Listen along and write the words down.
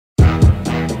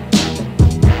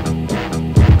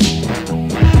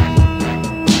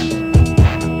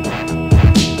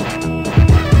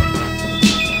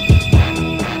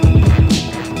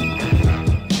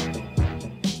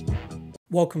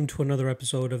Welcome to another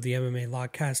episode of the MMA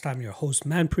Lockcast. I'm your host,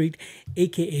 Manpreet,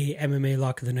 aka MMA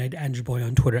Lock of the Night, and your boy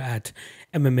on Twitter at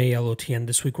MMALOTN.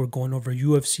 This week we're going over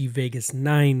UFC Vegas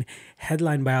 9,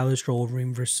 headlined by Alistair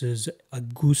Overeem versus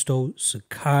Augusto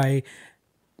Sakai.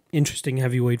 Interesting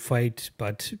heavyweight fight,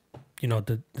 but you know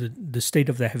the state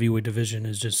of the heavyweight division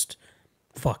is just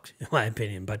fucked, in my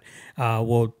opinion, but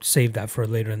we'll save that for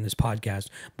later in this podcast.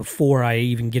 Before I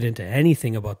even get into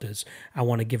anything about this, I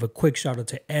want to give a quick shout out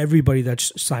to everybody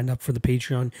that's signed up for the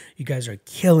Patreon. You guys are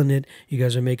killing it. You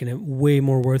guys are making it way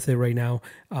more worth it right now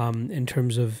in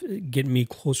terms of getting me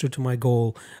closer to my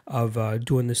goal of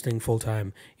doing this thing full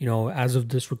time. You know, as of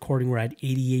this recording, we're at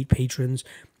 88 patrons.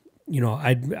 You know,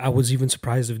 I was even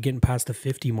surprised of getting past the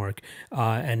 50 mark,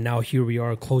 and now here we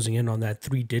are closing in on that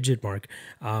 3-digit mark.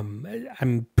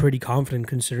 I'm pretty confident,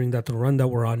 considering that the run that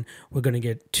we're on, we're going to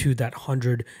get to that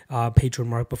 100 patron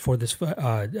mark before this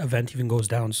event even goes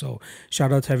down. So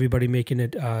shout out to everybody making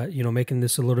it, making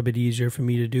this a little bit easier for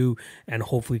me to do, and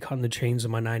hopefully cutting the chains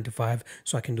of my 9 to 5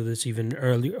 so I can do this even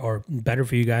earlier or better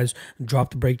for you guys, drop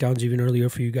the breakdowns even earlier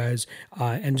for you guys,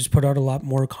 and just put out a lot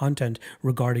more content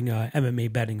regarding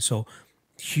MMA betting. So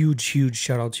huge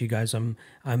shout out to you guys. I'm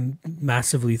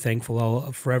massively thankful.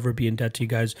 I'll forever be in debt to you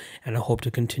guys, and I hope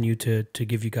to continue to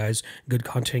give you guys good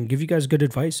content, give you guys good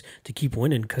advice to keep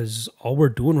winning, because all we're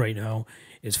doing right now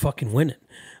is fucking winning.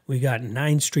 We got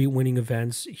 9 straight winning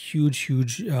events, huge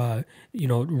run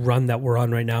that we're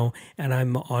on right now, and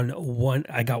I'm on one.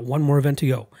 I got one more event to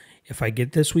go. If I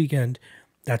get this weekend,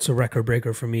 that's a record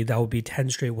breaker for me. That would be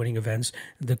 10 straight winning events.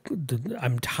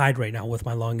 I'm tied right now with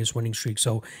my longest winning streak,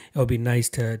 so it would be nice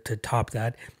to top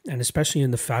that, and especially in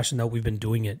the fashion that we've been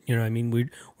doing it. You know what I mean?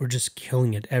 We're just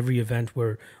killing it. Every event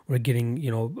we're getting,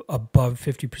 above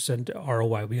 50%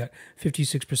 ROI. We got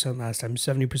 56% last time,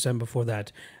 70% before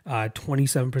that,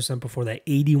 27% before that,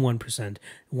 81%,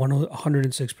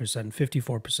 106%,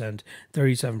 54%,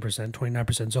 37%,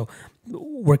 29%. So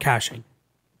we're cashing.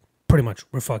 Pretty much,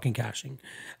 we're fucking cashing.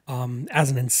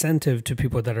 As an incentive to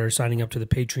people that are signing up to the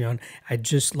Patreon, I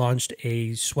just launched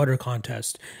a sweater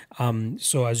contest.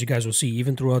 So as you guys will see,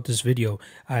 even throughout this video,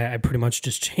 I pretty much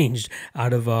just changed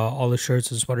out of all the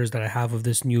shirts and sweaters that I have of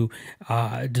this new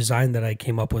design that I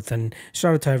came up with. And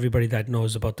shout out to everybody that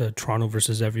knows about the Toronto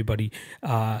versus everybody,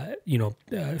 fad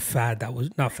that was,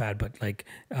 not fad, but like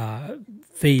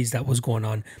phase that was going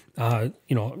on.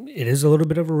 It is a little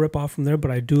bit of a rip-off from there,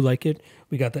 but I do like it.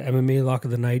 We got the MMA Lock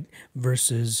of the Night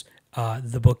versus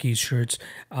the Bookies shirts,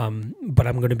 but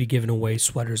I'm going to be giving away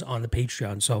sweaters on the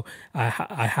Patreon. So I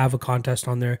have a contest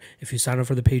on there. If you sign up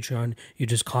for the Patreon, you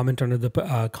just comment under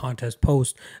the contest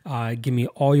post, give me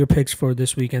all your picks for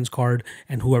this weekend's card,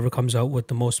 and whoever comes out with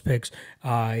the most picks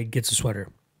gets a sweater.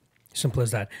 Simple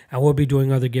as that. I will be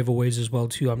doing other giveaways as well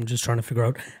too. I'm just trying to figure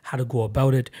out how to go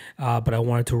about it, but I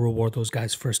wanted to reward those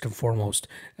guys first and foremost.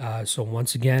 So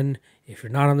once again, if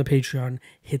you're not on the Patreon,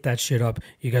 hit that shit up.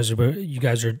 You guys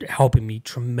are helping me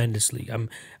tremendously.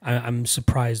 I'm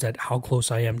surprised at how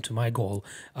close I am to my goal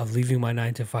of leaving my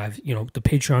 9 to 5. You know, the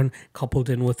Patreon coupled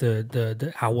in with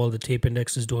the how well the tape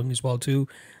index is doing as well too.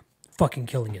 Fucking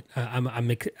killing it. I'm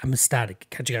ecstatic.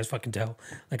 Can't you guys fucking tell?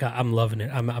 Like I'm loving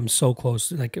it. I'm so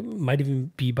close. Like it might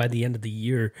even be by the end of the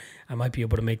year, I might be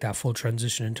able to make that full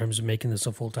transition in terms of making this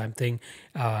a full-time thing.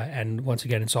 And once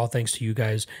again, it's all thanks to you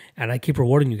guys. And I keep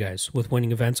rewarding you guys with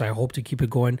winning events. I hope to keep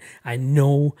it going. I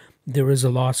know there is a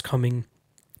loss coming.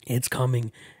 It's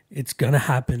coming. It's going to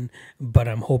happen, but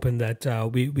I'm hoping that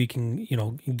we can,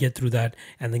 get through that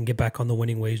and then get back on the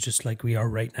winning ways just like we are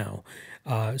right now.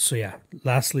 So yeah,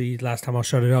 last time I'll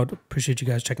shout it out. Appreciate you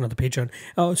guys checking out the Patreon.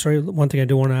 Oh, sorry, one thing I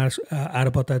do want to add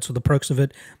about that. So the perks of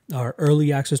it are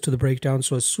early access to the breakdowns.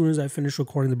 So as soon as I finish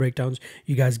recording the breakdowns,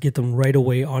 you guys get them right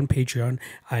away on Patreon.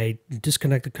 I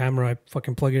disconnect the camera, I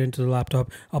fucking plug it into the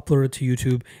laptop, upload it to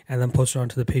YouTube, and then post it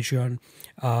onto the Patreon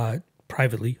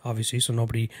privately, obviously, so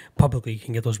nobody publicly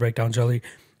can get those breakdowns early.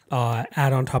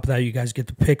 Add on top of that, you guys get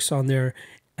the picks on there,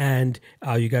 and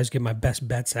you guys get my best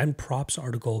bets and props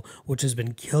article, which has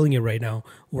been killing it right now,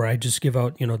 where I just give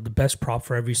out, the best prop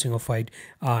for every single fight,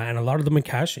 and a lot of them are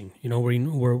cashing.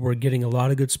 We're getting a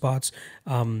lot of good spots.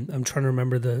 I'm trying to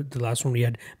remember the last one we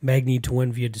had: Magny to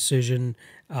win via decision,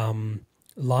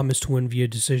 Lamas to win via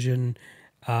decision.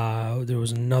 There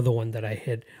was another one that I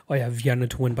hit. Oh yeah, Vienna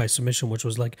to win by submission, which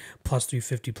was like plus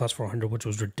 350, plus 400, which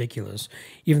was ridiculous.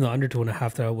 Even the under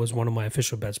 2.5, that was one of my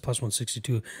official bets, plus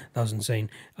 162. That was insane.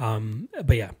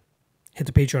 But yeah, hit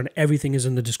the Patreon. Everything is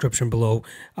in the description below,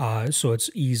 so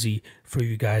it's easy for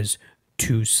you guys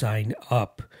to sign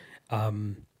up.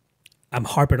 I'm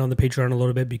harping on the Patreon a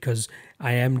little bit because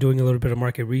I am doing a little bit of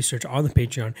market research on the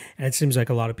Patreon, and it seems like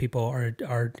a lot of people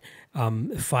are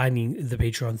finding the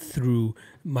Patreon through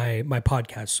my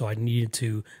podcast. So I needed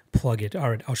to plug it. All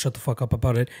right, I'll shut the fuck up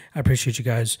about it. I appreciate you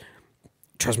guys.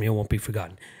 Trust me, it won't be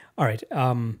forgotten. All right,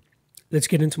 let's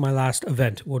get into my last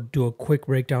event. We'll do a quick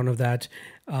breakdown of that.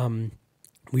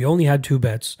 We only had 2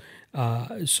 bets.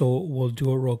 So we'll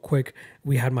do it real quick.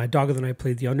 We had my dog of the night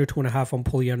played the under 2.5 on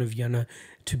Poliana Vienna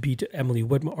to beat Emily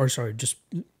Whitmire, or sorry, just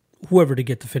whoever to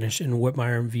get the finish in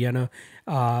Whitmire and Vienna.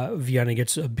 Vienna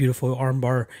gets a beautiful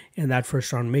armbar in that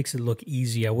first round, makes it look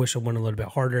easy. I wish it went a little bit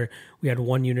harder. We had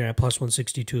 1 unit at plus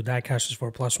 162. That cashes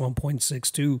for plus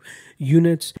 1.62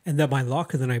 units. And then my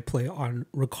lock of the night play on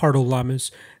Ricardo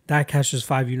Lamas. That cashes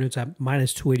 5 units at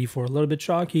minus 284. A little bit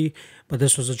chalky, but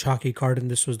this was a chalky card, and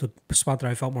this was the spot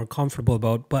that I felt more comfortable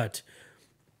about. But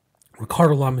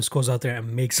Ricardo Lamas goes out there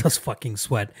and makes us fucking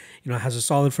sweat. Has a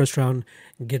solid first round,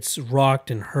 gets rocked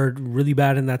and hurt really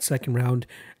bad in that second round.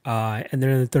 And then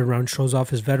in the third round, shows off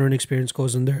his veteran experience,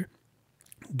 goes in there,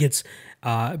 gets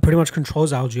pretty much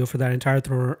controls Algio for that entire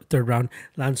third round,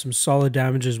 lands some solid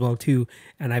damage as well too.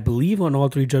 And I believe on all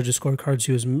 3 judges' scorecards,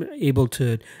 he was able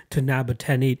to nab a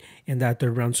 10-8 in that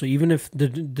third round. So even if the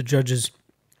judges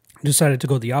decided to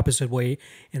go the opposite way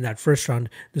in that first round,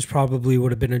 this probably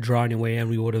would have been a draw anyway, and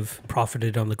we would have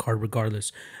profited on the card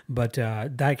regardless. But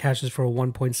that cashes for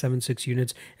 1.76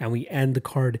 units, and we end the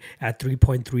card at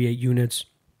 3.38 units.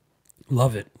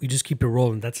 Love it. We just keep it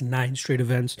rolling. That's 9 straight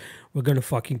events. We're going to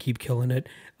fucking keep killing it.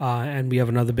 And we have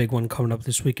another big one coming up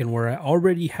this weekend where I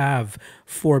already have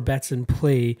 4 bets in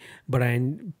play, but I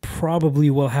probably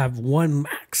will have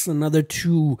another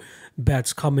 2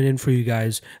 bets coming in for you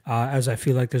guys, as I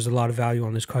feel like there's a lot of value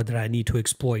on this card that I need to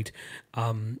exploit.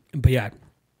 But yeah,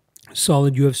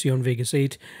 solid UFC on Vegas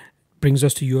 8. Brings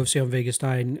us to UFC on Vegas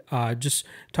 9. Just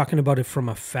talking about it from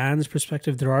a fan's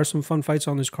perspective, there are some fun fights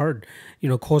on this card.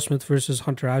 Cole Smith versus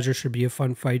Hunter Azure should be a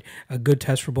fun fight. A good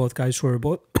test for both guys who are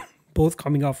both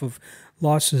coming off of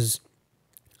losses.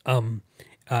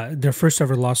 Their first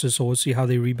ever losses, so we'll see how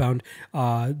they rebound.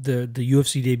 The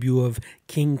UFC debut of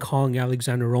King Kong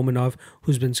Alexander Romanov,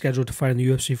 who's been scheduled to fight in the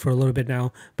UFC for a little bit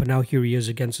now, but now here he is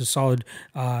against a solid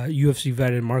UFC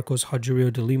veteran Marcos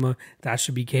Rogerio de Lima. That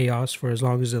should be chaos for as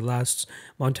long as it lasts.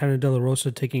 Montana De La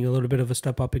Rosa taking a little bit of a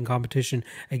step up in competition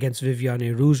against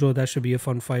Viviane Rujo. That should be a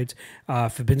fun fight.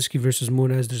 Fabinski versus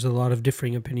Muniz, there's a lot of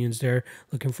differing opinions there.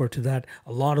 Looking forward to that.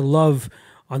 A lot of love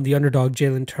on the underdog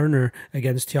Jalen Turner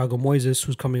against Thiago Moises,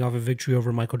 who's coming off a victory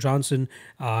over Michael Johnson.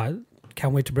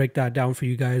 Can't wait to break that down for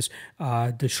you guys.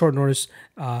 The short notice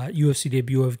UFC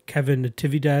debut of Kevin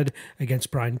Natividad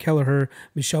against Brian Kelleher.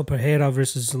 Michel Pereira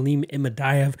versus Salim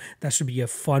Imadaev. That should be a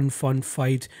fun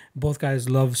fight. Both guys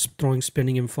love throwing,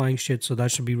 spinning, and flying shit, so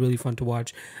that should be really fun to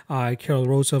watch. Carol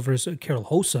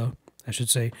Hosa, I should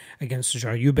say, against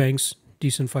Jar Eubanks.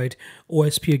 Decent fight.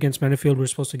 OSP against Menifield. We're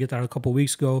supposed to get that a couple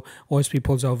weeks ago. OSP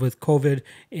pulls out with COVID,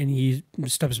 and he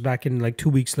steps back in like 2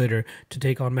 weeks later to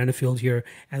take on Menifield here.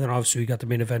 And then obviously we got the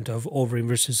main event of Overeem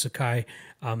versus Sakai.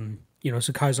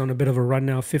 Sakai's on a bit of a run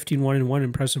now, 15-1-1,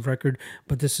 impressive record,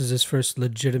 but this is his first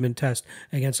legitimate test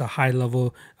against a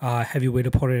high-level heavyweight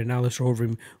opponent in Alistair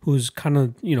Overeem, who's kind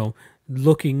of,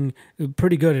 looking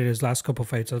pretty good in his last couple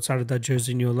fights outside of that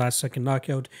Jairzinho last second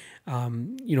knockout.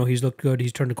 He's looked good.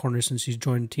 He's turned the corner since he's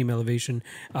joined Team Elevation,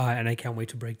 and I can't wait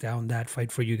to break down that fight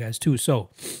for you guys too. So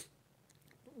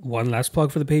one last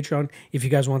plug for the Patreon. If you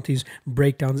guys want these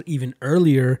breakdowns even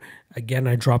earlier, again,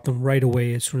 I drop them right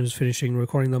away as soon as finishing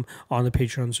recording them on the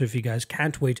Patreon. So if you guys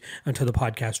can't wait until the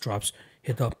podcast drops,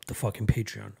 hit up the fucking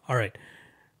Patreon. All right.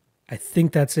 I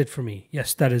think that's it for me.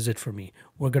 Yes, that is it for me.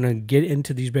 We're going to get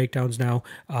into these breakdowns now,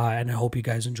 and I hope you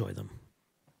guys enjoy them.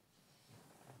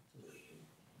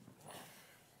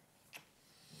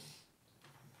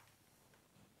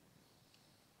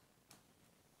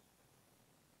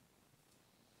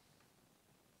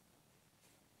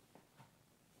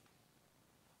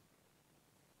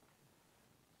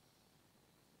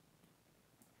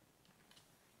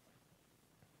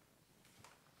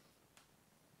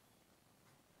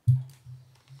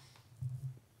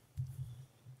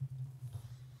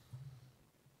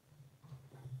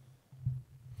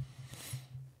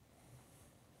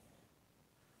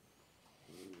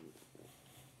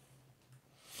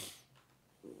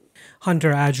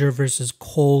 Hunter Azure versus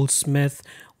Cole Smith.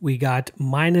 We got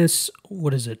minus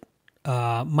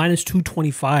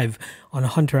 225 on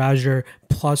Hunter Azure,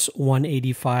 plus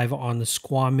 185 on the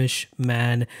Squamish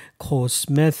man Cole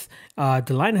Smith. The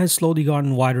line has slowly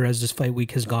gotten wider as this fight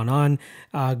week has gone on.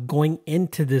 Going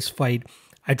into this fight,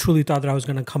 I truly thought that I was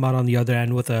going to come out on the other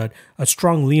end with a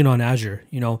strong lean on Azure.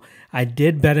 I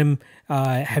did bet him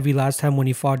heavy last time when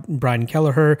he fought Brian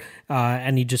Kelleher,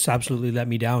 and he just absolutely let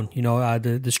me down.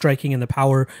 The striking and the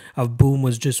power of Boom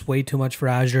was just way too much for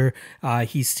Azure.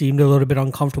 He seemed a little bit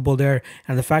uncomfortable there,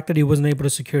 and the fact that he wasn't able to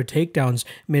secure takedowns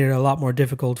made it a lot more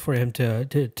difficult for him to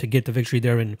get the victory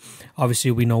there. And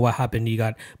obviously, we know what happened. He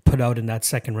got put out in that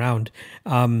second round.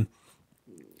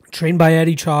 Trained by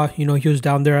Eddie Cha, he was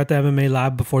down there at the MMA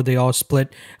lab before they all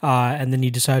split, and then he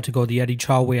decided to go the Eddie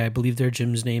Cha way. I believe their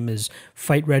gym's name is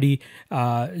Fight Ready,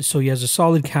 so he has a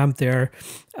solid camp there.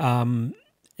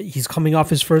 He's coming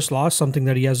off his first loss, something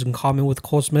that he has in common with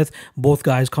Cole Smith. Both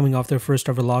guys coming off their first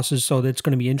ever losses, so it's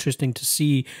going to be interesting to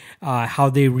see how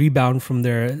they rebound from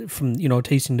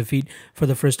tasting defeat for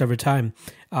the first ever time.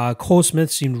 Cole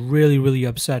Smith seemed really, really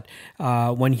upset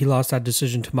when he lost that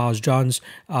decision to Miles Johns.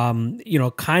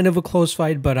 Kind of a close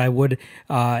fight, but I would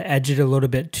edge it a little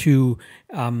bit to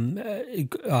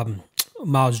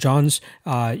Miles Johns,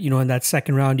 in that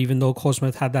second round. Even though Cole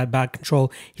Smith had that back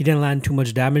control, he didn't land too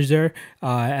much damage there.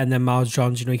 And then Miles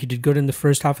Johns, he did good in the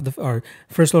first half of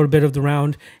first little bit of the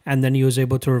round, and then he was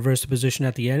able to reverse the position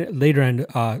at the end,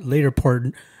 later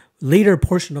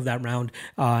portion of that round,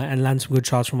 and land some good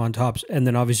shots from on tops. And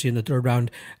then obviously in the third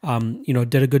round,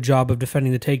 did a good job of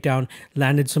defending the takedown,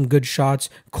 landed some good shots.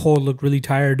 Cole looked really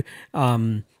tired.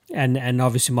 And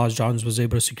obviously Miles Johns was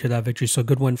able to secure that victory, so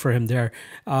good win for him there.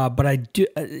 But I do,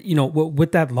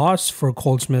 with that loss for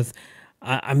Cole Smith,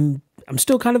 I'm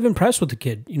still kind of impressed with the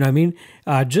kid. You know what I mean?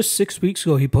 Just 6 weeks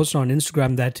ago, he posted on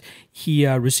Instagram that he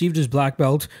received his black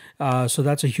belt. So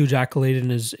that's a huge accolade in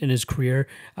his career.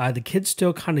 The kid's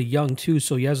still kind of young too,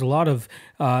 so he has a lot of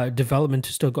development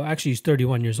to still go. Actually, he's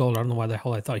 31 years old. I don't know why the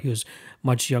hell I thought he was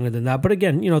much younger than that. But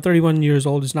again, 31 years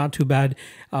old is not too bad.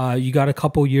 You got a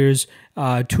couple years,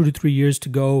 2 to 3 years to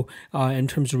go in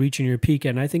terms of reaching your peak,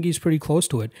 and I think he's pretty close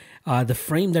to it. The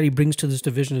frame that he brings to this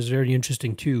division is very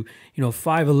interesting too.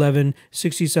 5'11",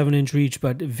 67-inch reach,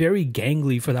 but very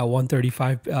gangly for that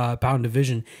 135 pound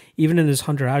division. Even in this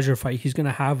Hunter Azure fight, he's going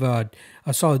to have a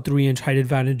solid 3-inch height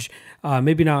advantage.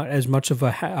 Maybe not as much of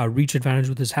a reach advantage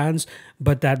with his hands,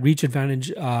 but that reach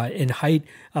advantage in height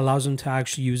allows him to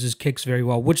actually use his kicks very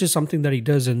well, which is something that he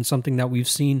does and something that we've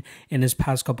seen in his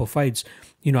past couple fights.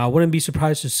 I wouldn't be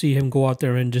surprised to see him go out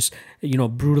there and just,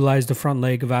 brutalize the front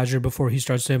leg of Azure before he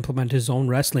starts to implement his own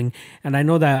wrestling. And I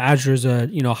know that Azure is a,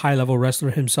 high-level wrestler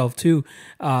himself too,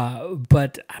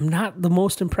 but I'm not the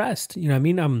most impressed. You know what I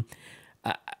mean?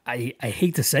 I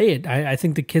hate to say it. I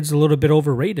think the kid's a little bit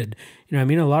overrated. A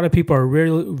lot of people are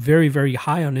really very, very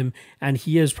high on him, and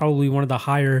he is probably one of the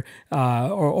higher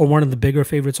or one of the bigger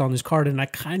favorites on this card, and I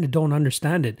kind of don't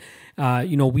understand it.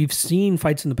 We've seen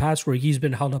fights in the past where he's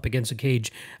been held up against a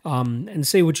cage, and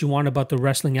say what you want about the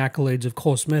wrestling accolades of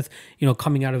Cole Smith,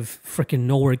 coming out of freaking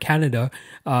nowhere, Canada,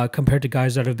 compared to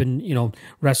guys that have been,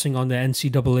 wrestling on the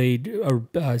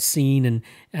NCAA scene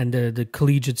and the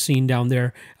collegiate scene down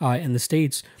there in the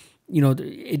States.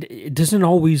 It doesn't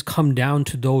always come down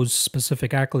to those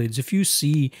specific accolades. If you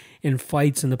see in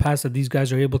fights in the past that these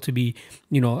guys are able to be,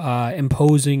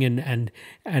 imposing and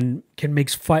can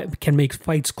make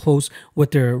fights close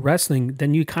with their wrestling,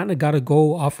 then you kind of got to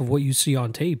go off of what you see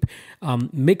on tape.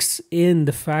 Mix in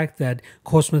the fact that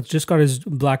Cole Smith just got his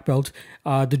black belt,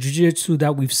 the jiu-jitsu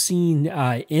that we've seen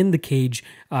in the cage,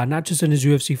 not just in his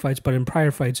UFC fights, but in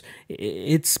prior fights,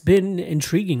 it's been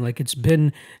intriguing. Like it's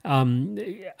been,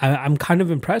 I'm kind of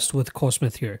impressed with Cole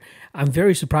Smith here. I'm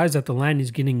very surprised that the line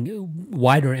is getting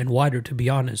wider and wider, to be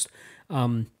honest.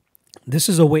 This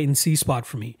is a wait and see spot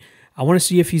for me. I want to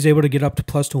see if he's able to get up to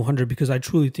plus 200 because I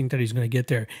truly think that he's going to get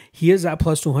there. He is at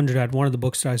plus 200 at one of the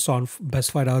books that I saw on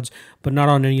Best Fight Odds, but not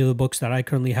on any of the books that I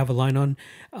currently have a line on.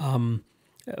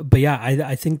 But yeah,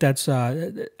 I think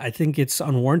I think it's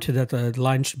unwarranted that the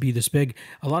line should be this big.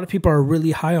 A lot of people are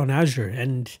really high on Azure,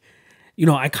 and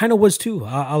I kind of was too.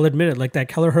 I'll admit it. Like that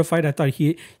Kelleher fight, I thought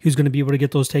he was going to be able to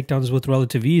get those takedowns with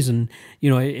relative ease, and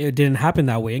it didn't happen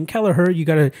that way. And Kelleher, you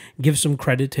got to give some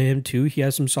credit to him too. He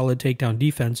has some solid takedown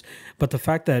defense, but the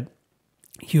fact that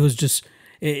he was just,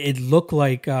 it looked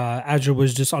like Azure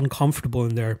was just uncomfortable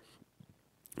in there,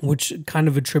 which kind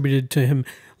of attributed to him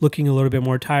looking a little bit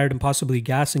more tired and possibly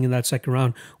gassing in that second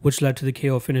round, which led to the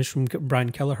KO finish from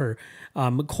Brian Kelleher.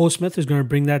 Cole Smith is going to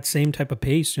bring that same type of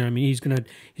pace. He's going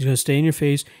to stay in your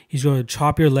face. He's going to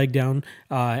chop your leg down,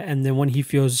 and then when he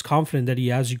feels confident that he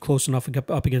has you close enough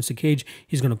up against the cage,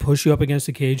 he's going to push you up against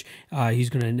the cage. He's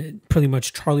going to pretty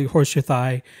much Charlie horse your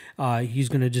thigh. He's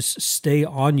going to just stay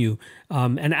on you.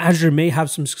 And Azure may have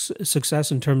some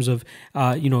success in terms of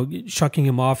shucking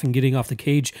him off and getting off the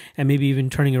cage. punch and maybe even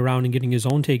turning around and getting his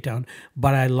own takedown.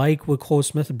 But I like what Cole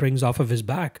Smith brings off of his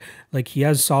back. Like, he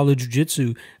has solid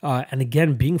jiu-jitsu. And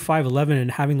again, being 5'11"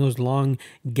 and having those long,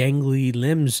 gangly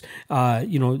limbs,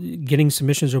 getting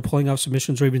submissions or pulling off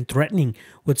submissions or even threatening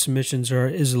with submissions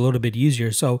is a little bit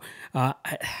easier. So I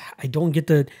don't get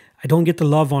the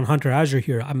love on Hunter Azure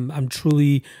here. I'm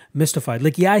truly mystified.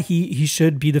 Like, yeah, he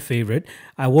should be the favorite.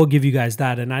 I will give you guys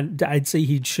that, and I'd say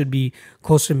he should be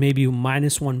closer to maybe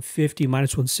minus 150,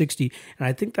 minus 160, and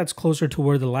I think that's closer to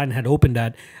where the line had opened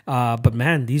at. But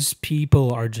man, these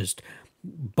people are just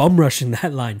bum rushing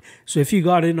that line. So if you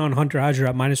got in on Hunter Azure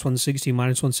at minus 160,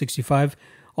 minus 165.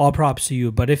 All props to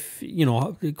you. But if,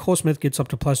 Cole Smith gets up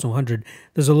to plus 100,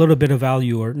 there's a little bit of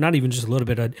value, or not even just a little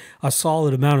bit, a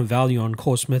solid amount of value on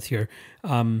Cole Smith here.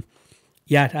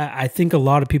 I think a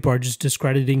lot of people are just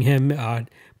discrediting him,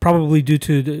 probably due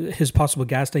to his possible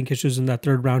gas tank issues in that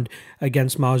third round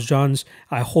against Miles Johns.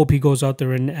 I hope he goes out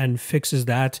there and fixes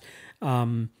that.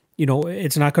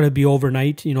 It's not going to be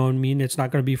overnight, you know what I mean? It's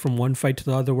not going to be from one fight to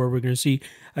the other where we're going to see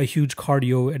a huge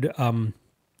cardio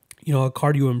a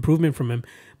cardio improvement from him.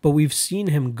 But we've seen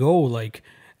him go like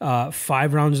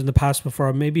 5 rounds in the past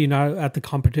before, maybe not at the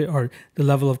competition or the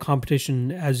level of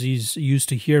competition as he's used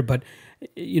to here, but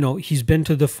he's been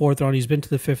to the 4th round, he's been to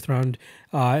the 5th round,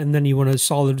 and then he won a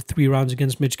solid 3 rounds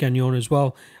against Mitch Gagnon as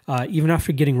well. Even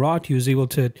after getting rocked, he was able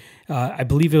to, I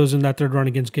believe it was in that 3rd round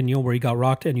against Gagnon where he got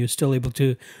rocked, and he was still able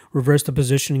to reverse the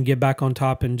position and get back on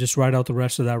top and just ride out the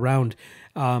rest of that round.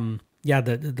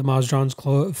 The Miles Johns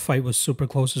fight was super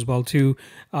close as well too.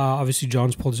 Obviously,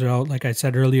 Johns pulled it out, like I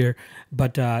said earlier.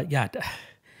 But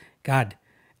God,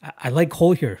 I like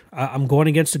Cole here. I'm going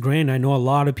against the grain. I know a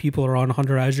lot of people are on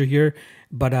Hunter Azure here,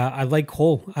 but I like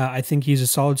Cole. I think he's a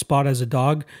solid spot as a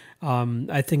dog.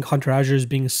 I think Hunter Azure is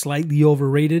being slightly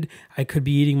overrated. I could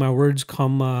be eating my words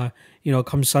come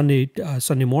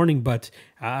Sunday morning, but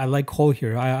I like Cole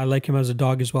here. I like him as a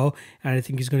dog as well, and I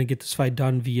think he's going to get this fight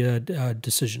done via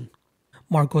decision.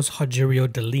 Marcos Rogerio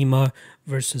de Lima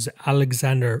versus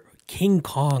Alexander King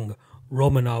Kong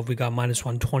Romanov. We got minus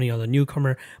 120 on the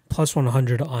newcomer, plus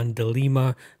 100 on de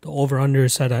Lima. The over-under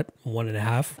is set at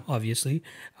 1.5, obviously,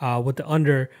 with the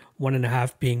under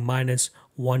 1.5 being minus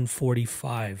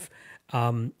 145.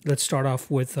 Let's start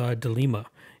off with de Lima.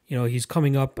 He's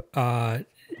coming up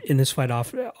in this fight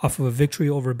off of a victory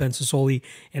over Ben Sosoli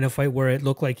in a fight where it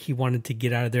looked like he wanted to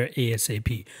get out of there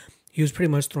ASAP. He was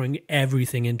pretty much throwing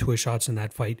everything into his shots in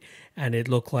that fight, and it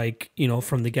looked like,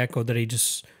 from the get-go that he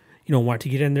just, wanted to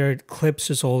get in there, clip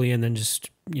Sosoli, and then just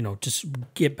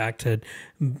get back to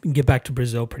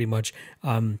Brazil pretty much.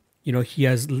 He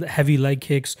has heavy leg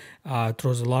kicks,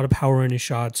 throws a lot of power in his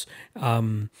shots.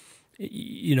 That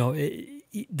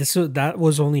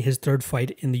was only his 3rd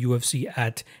fight in the UFC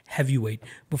at heavyweight.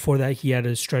 Before that, he had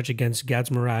a stretch against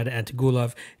Gadzmurad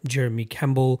Antigulov, Jeremy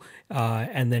Kemble,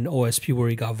 and then OSP where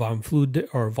he got Von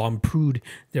Prude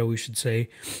there, we should say.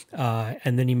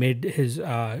 And then he made his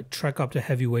trek up to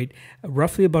heavyweight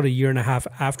roughly about 1.5 years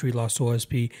after he lost to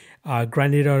OSP.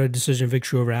 Grinded out a decision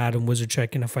victory over Adam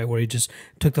Wizardchek in a fight where he just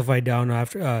took the fight down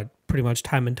after pretty much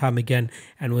time and time again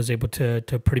and was able to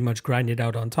pretty much grind it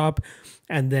out on top.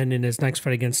 And then in his next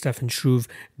fight against Stefan Struve,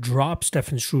 drops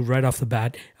Stefan Struve right off the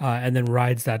bat and then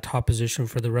rides that top position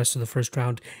for the rest of the 1st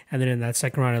round. And then in that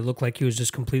 2nd round, it looked like he was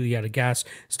just completely out of gas.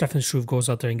 Stefan Struve goes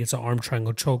out there and gets an arm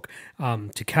triangle choke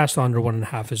to cash the under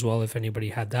 1.5 as well, if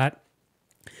anybody had that.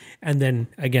 And then,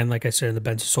 again, like I said, in the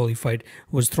Ben Sosoli fight,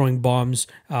 was throwing bombs.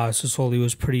 Sosoli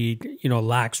was pretty,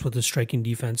 lax with his striking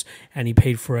defense, and he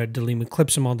paid for it. de Lima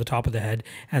clips him on the top of the head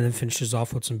and then finishes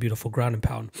off with some beautiful ground and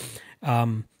pound.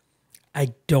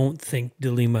 I don't think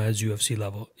de Lima is UFC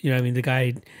level. The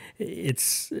guy,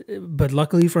 but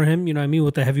luckily for him,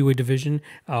 with the heavyweight division,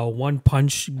 one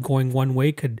punch going one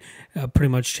way could pretty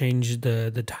much change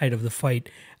the tide of the fight.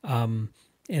 And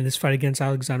this fight against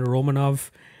Alexander Romanov,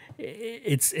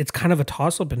 it's kind of a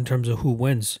toss-up in terms of who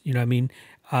wins. You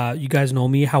guys know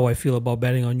me, how I feel about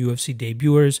betting on UFC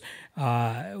debuters.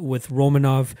 With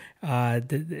Romanov,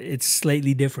 it's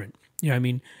slightly different.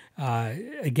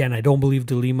 Again, I don't believe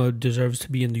de Lima deserves to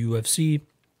be in the UFC.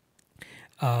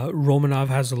 Romanov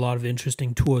has a lot of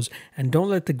interesting tools, and don't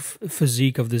let the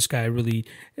physique of this guy really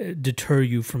deter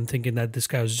you from thinking that this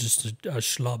guy was just a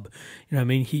schlub.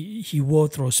 He will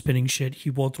throw spinning shit.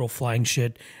 He will throw flying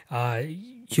shit.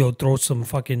 He'll throw some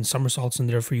fucking somersaults in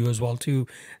there for you as well too.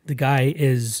 The guy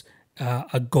is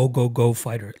a go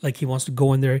fighter. Like, he wants to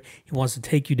go in there, he wants to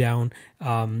take you down,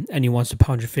 and he wants to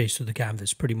pound your face through the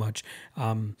canvas pretty much.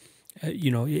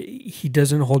 He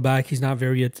doesn't hold back. He's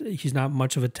not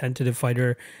much of a tentative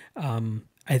fighter.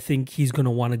 I think he's going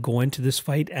to want to go into this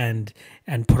fight and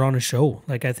put on a show.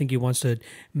 Like, I think he wants to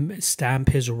stamp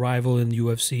his rival in the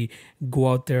UFC,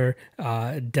 go out there,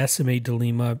 decimate De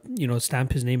Lima,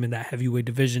 stamp his name in that heavyweight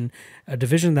division, a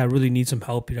division that really needs some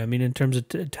help. I mean, in terms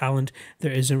of talent,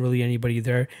 there isn't really anybody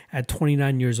there. At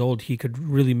 29 years old, he could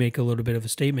really make a little bit of a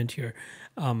statement here.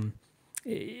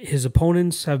 His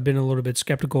opponents have been a little bit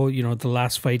skeptical. The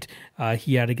last fight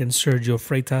he had against Sergio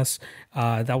Freitas,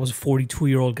 that was a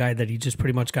 42-year-old guy that he just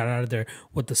pretty much got out of there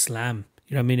with the slam.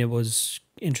 It was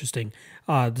interesting.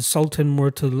 The Sultan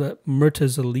Murtaza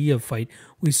Aliyev fight,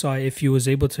 we saw if he was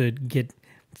able to get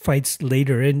fights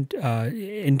later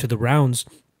into the rounds,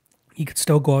 he could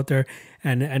still go out there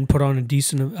and put on a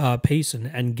decent pace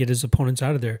and get his opponents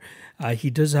out of there. He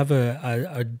does have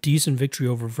a decent victory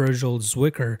over Virgil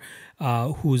Zwicker,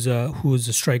 who's a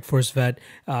Strikeforce vet,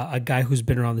 a guy who's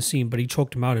been around the scene, but he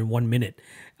choked him out in 1 minute.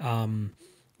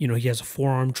 He has a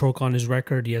forearm choke on his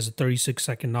record. He has a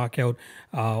 36-second knockout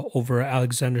over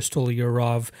Alexander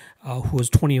Stolyarov, who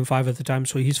was 20-5 at the time.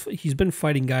 So he's been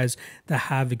fighting guys that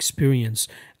have experience.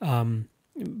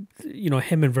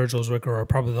 Him and Virgil Zwicker are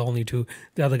probably the only two.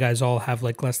 The other guys all have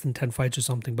like less than 10 fights or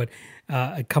something. But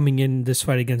coming in this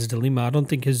fight against De Lima, I don't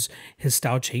think his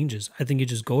style changes. I think he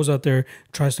just goes out there,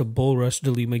 tries to bull rush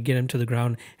De Lima, get him to the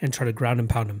ground, and try to ground and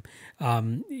pound him.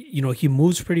 He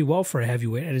moves pretty well for a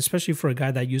heavyweight, and especially for a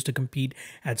guy that used to compete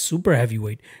at super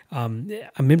heavyweight. I'm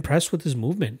impressed with his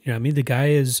movement. The guy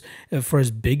is, for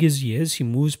as big as he is, he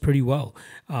moves pretty well.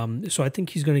 So I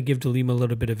think he's going to give De Lima a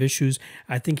little bit of issues.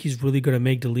 I think he's really going to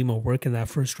make De Lima work in that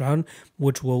first round,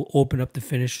 which will open up the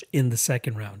finish in the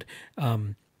second round.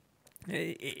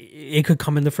 It could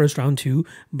come in the first round too,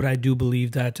 but I do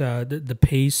believe that the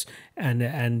pace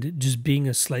and just being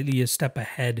a step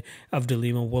ahead of De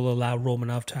Lima will allow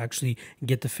Romanov to actually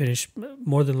get the finish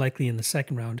more than likely in the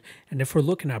second round. And if we're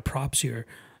looking at props here,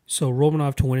 so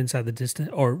Romanov to win inside the distance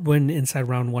or win inside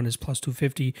round 1 is plus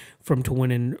 250. To win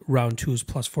in round 2 is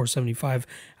plus 475.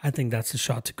 I think that's the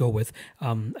shot to go with.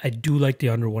 I do like the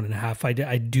under 1.5.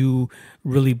 I do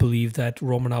really believe that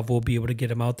Romanov will be able to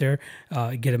get him out there,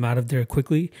 get him out of there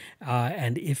quickly.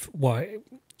 And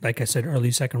like I said,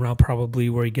 early second round, probably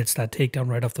where he gets that takedown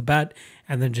right off the bat,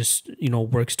 and then just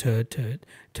works to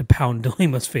pound De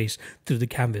Lima's face through the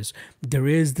canvas. There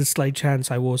is the slight chance,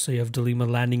 I will say, of De Lima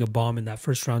landing a bomb in that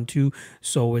first round too.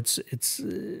 So it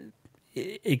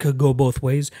could go both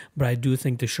ways, but I do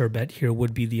think the sure bet here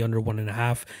would be the under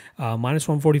 1.5. Minus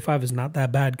 145 is not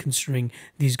that bad considering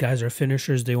these guys are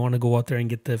finishers. They want to go out there and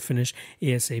get the finish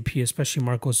ASAP, especially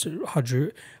Marcos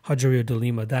Rogerio de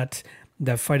Lima.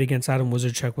 That fight against Adam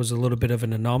Wizardchuk was a little bit of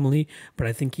an anomaly, but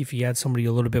I think if he had somebody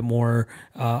a little bit more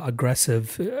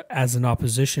aggressive as an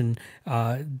opposition,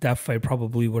 that fight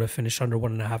probably would have finished under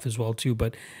 1.5 as well too.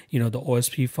 But the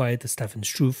OSP fight, the Stefan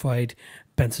Struve fight,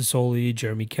 Ben Sassoli,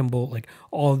 Jeremy Kimball, like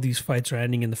all of these fights are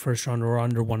ending in the first round or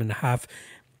under 1.5.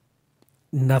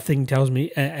 Nothing tells me,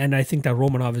 and I think that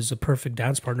Romanov is a perfect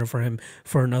dance partner for him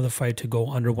for another fight to go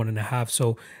under 1.5.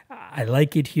 So I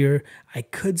like it here. I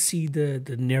could see the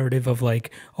narrative of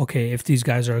like, okay, if these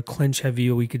guys are a clinch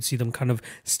heavy, we could see them kind of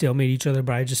stalemate each other.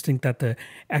 But I just think that the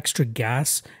extra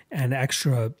gas and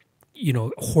extra,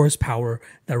 horsepower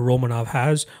that Romanov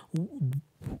has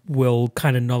will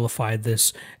kind of nullify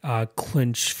this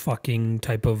clinch fucking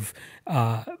type of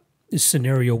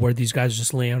scenario where these guys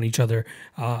just lay on each other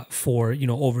for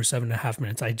over 7.5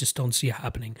 minutes. I just don't see it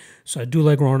happening. So I do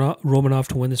like Romanov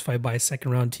to win this fight by a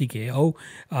second round TKO,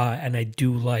 and I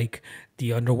do like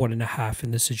the under 1.5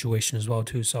 in this situation as well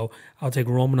too. So I'll take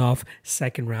Romanov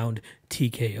second round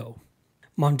TKO.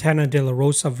 Montana De La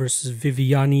Rosa versus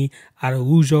Viviane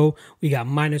Araujo. We got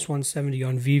minus 170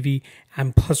 on Vivi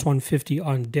and plus 150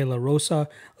 on De La Rosa.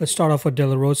 Let's start off with De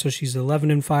La Rosa. She's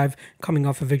 11-5, coming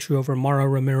off a victory over Mara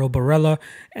Romero Barella.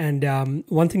 And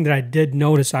one thing that I did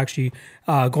notice, actually,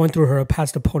 going through her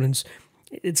past opponents,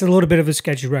 it's a little bit of a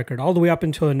sketchy record, all the way up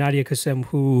until Nadia Kassem,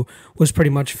 who was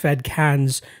pretty much fed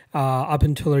cans up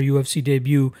until her UFC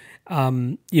debut.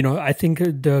 I think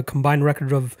the combined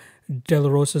record of De La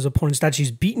Rosa's opponents that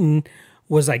she's beaten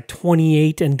was like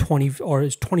 28-20, or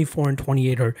is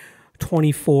 24-28, or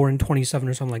 24-27,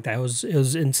 or something like that. It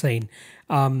was insane.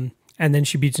 And then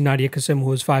she beats Nadia Kassem, who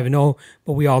was 5-0.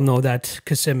 But we all know that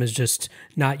Kassem is just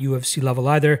not UFC level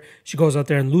either. She goes out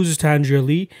there and loses to Andrea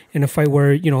Lee in a fight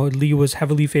where, Lee was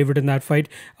heavily favored in that fight.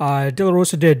 De La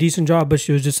Rosa did a decent job, but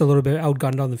she was just a little bit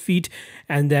outgunned on the feet.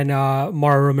 And then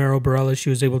Mara Romero Barella, she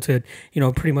was able to,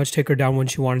 pretty much take her down when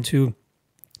she wanted to,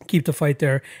 keep the fight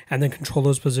there, and then control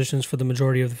those positions for the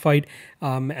majority of the fight.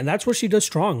 And that's where she does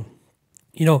strong.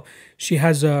 She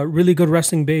has a really good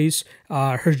wrestling base.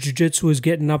 Her jiu-jitsu is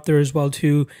getting up there as well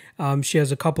too. She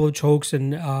has a couple of chokes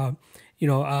and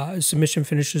submission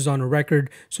finishes on a record,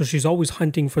 so she's always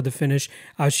hunting for the finish.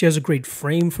 She has a great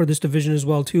frame for this division as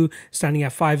well too, standing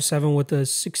at 5'7" with a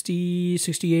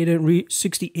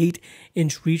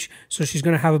 68-inch reach, so she's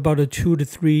going to have about a 2 to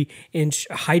 3 inch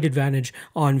height advantage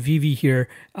on Vivi here.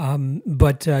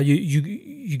 But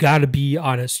you got to be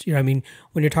honest. You know what I mean?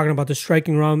 When you're talking about the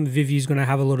striking realm, Vivi's going to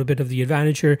have a little bit of the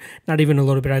advantage here. Not even a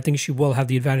little bit. I think she will have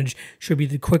the advantage. She'll be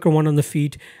the quicker one on the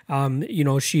feet.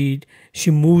 She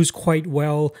moves quite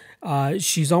well.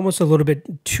 She's almost a little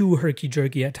bit too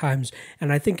herky-jerky at times.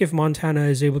 And I think if Montana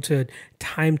is able to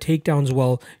time takedowns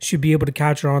well, she'll be able to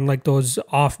catch her on like those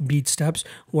offbeat steps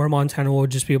where Montana will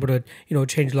just be able to,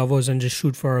 change levels and just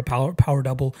shoot for a power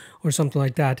double or something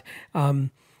like that.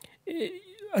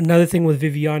 Another thing with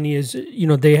Viviani is,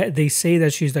 they say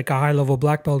that she's like a high-level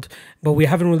black belt, but we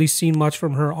haven't really seen much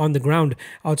from her on the ground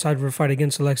outside of her fight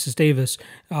against Alexis Davis.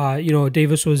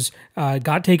 Davis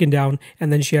got taken down,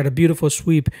 and then she had a beautiful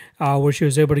sweep where she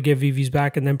was able to get Vivi's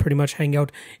back and then pretty much hang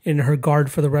out in her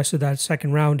guard for the rest of that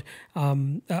second round.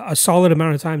 A solid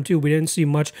amount of time, too. We didn't see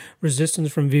much resistance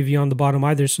from Vivi on the bottom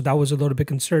either, so that was a little bit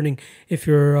concerning if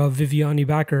you're a Viviani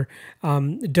backer.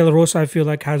 De La Rosa, I feel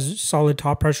like, has solid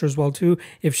top pressure as well, too.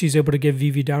 If she's able to get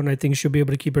Vivi down, I think she'll be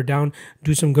able to keep her down,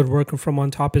 do some good work from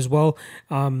on top as well.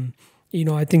 I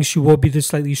think she will be the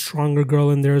slightly stronger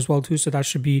girl in there as well too, so that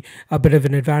should be a bit of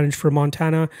an advantage for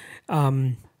Montana.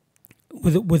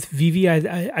 With Vivi,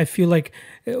 I feel like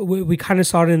we kind of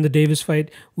saw it in the Davis fight.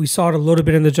 We saw it a little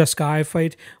bit in the Jessica Eye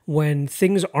fight. When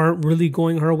things aren't really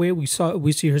going her way, we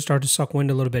see her start to suck wind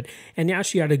a little bit. And yeah,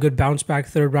 she had a good bounce back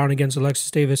third round against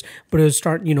Alexis Davis, but it was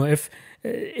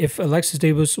if Alexis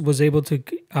Davis was able to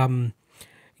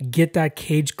get that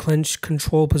cage clinch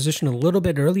control position a little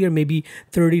bit earlier, maybe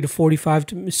 30 to 45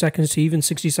 seconds to even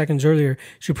 60 seconds earlier,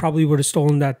 she probably would have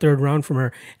stolen that third round from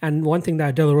her. And one thing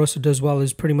that De La Rosa does well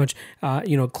is pretty much,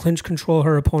 clinch control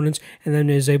her opponents and then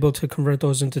is able to convert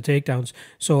those into takedowns.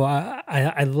 So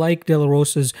I like De La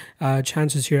Rosa's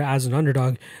chances here as an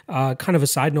underdog. Kind of a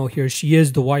side note here, she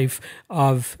is the wife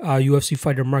of UFC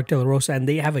fighter Mark De La Rosa, and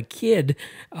they have a kid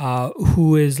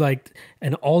who is like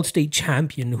an all-state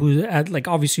champion who's at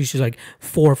obviously she's like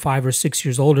 4 or 5 or 6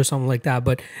 years old or something like that,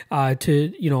 but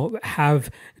to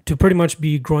pretty much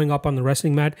be growing up on the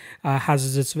wrestling mat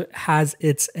has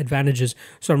its advantages.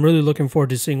 So I'm really looking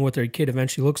forward to seeing what their kid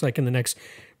eventually looks like in the next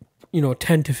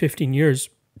 10 to 15 years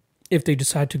if they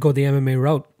decide to go the MMA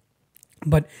route.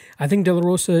 But I think De La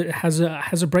Rosa has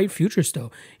a bright future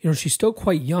still. She's still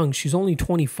quite young. She's only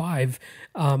 25.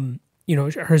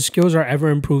 Her skills are ever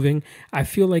improving. I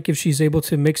feel like if she's able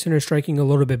to mix in her striking a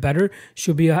little bit better,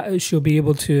 she'll be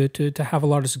able to have a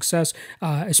lot of success,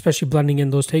 especially blending in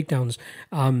those takedowns.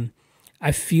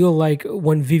 I feel like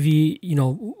when Vivi,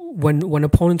 when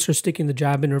opponents are sticking the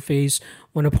jab in her face,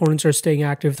 when opponents are staying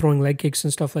active, throwing leg kicks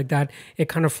and stuff like that, it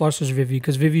kind of flusters Vivi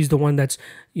because Vivi's the one that's,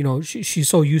 she's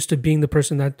so used to being the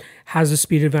person that has the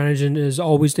speed advantage and is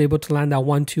always able to land that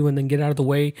 1-2 and then get out of the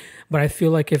way. But I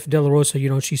feel like if De La Rosa,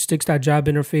 she sticks that jab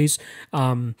in her face,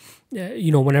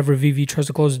 whenever Vivi tries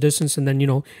to close the distance and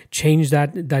then, change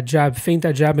that jab, feint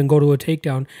that jab and go to a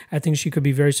takedown, I think she could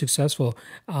be very successful.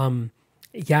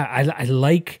 I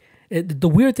like it. The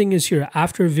weird thing is here,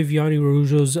 after Viviane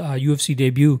Araujo's UFC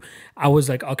debut, I was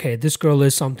like, okay, this girl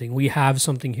is something. We have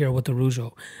something here with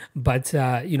Araujo. But,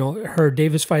 her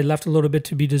Davis fight left a little bit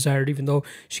to be desired, even though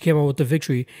she came out with the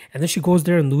victory. And then she goes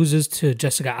there and loses to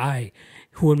Jessica Eye,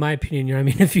 who, in my opinion,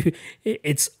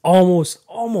 it's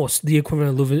almost the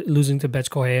equivalent of losing to Bethe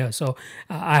Correia. So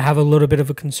I have a little bit of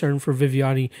a concern for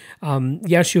Viviane.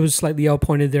 She was slightly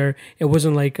outpointed there. It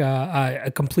wasn't like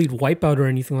a complete wipeout or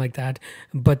anything like that.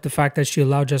 But the fact that she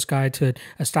allowed Jessica Eye to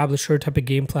establish her type of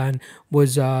game plan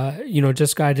was,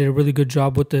 Jessica Eye did a really good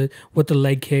job with the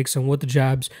leg kicks and with the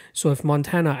jabs. So if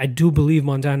I do believe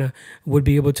Montana would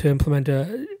be able to implement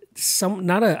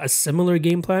not a similar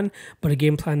game plan, but a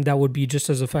game plan that would be just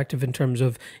as effective in terms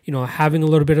of, having a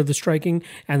little bit of the striking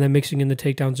and then mixing in the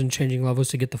takedowns and changing levels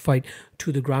to get the fight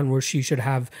to the ground where she should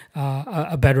have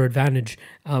a better advantage.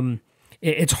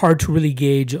 It's hard to really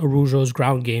gauge Araujo's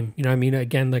ground game.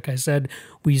 Again, like I said,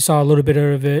 we saw a little bit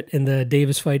of it in the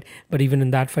Davis fight, but even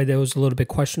in that fight, that was a little bit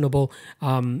questionable.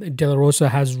 De La Rosa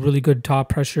has really good top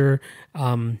pressure,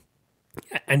 and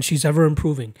she's ever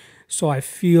improving. So I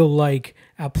feel like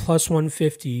at plus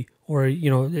 150, or,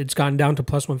 it's gotten down to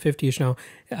plus 150-ish now,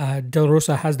 De La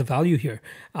Rosa has the value here.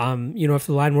 If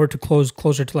the line were to close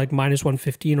closer to like minus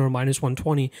 115 or minus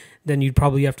 120, then you'd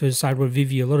probably have to side with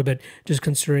Vivi a little bit, just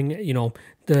considering,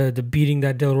 the beating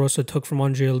that De La Rosa took from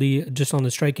Andrea Lee just on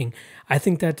the striking. I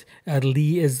think that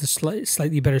Lee is the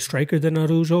slightly better striker than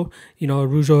Araujo.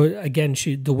 Araujo, again,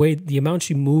 the amount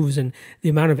she moves and the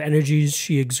amount of energy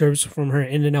she exerts from her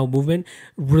in and out movement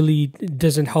really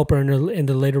doesn't help her in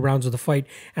the later rounds of the fight.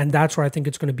 And that's where I think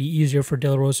it's going to be easier for De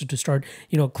La Rosa to start,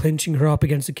 clinching her up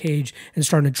against the cage and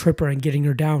starting to trip her and getting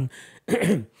her down.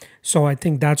 So I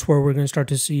think that's where we're going to start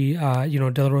to see,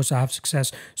 De La Rosa have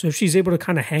success. So if she's able to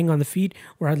kind of hang on the feet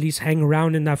or at least hang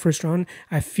around in that first round,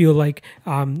 I feel like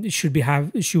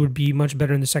she would be much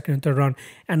better in the second and third round.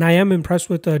 And I am impressed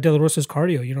with De La Rosa's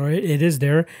cardio. It is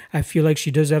there. I feel like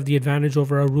she does have the advantage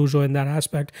over Araujo in that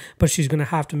aspect, but she's going to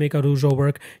have to make Araujo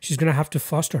work. She's going to have to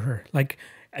fluster her. Like,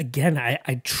 again,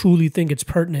 I truly think it's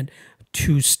pertinent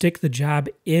to stick the jab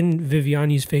in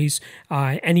Viviane's face.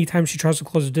 Anytime she tries to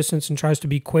close the distance and tries to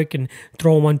be quick and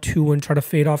throw 1-2 and try to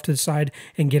fade off to the side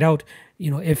and get out,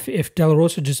 if De La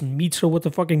Rosa just meets her with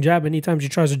the fucking jab anytime she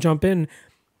tries to jump in,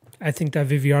 I think that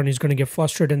Viviane is going to get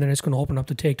flustered and then it's going to open up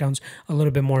the takedowns a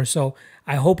little bit more. So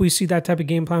I hope we see that type of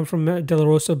game plan from De La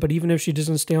Rosa. But even if she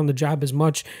doesn't stay on the jab as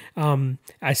much,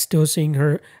 I still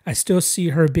see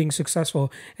her being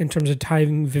successful in terms of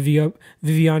tying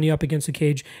Viviane up against the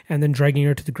cage and then dragging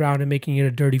her to the ground and making it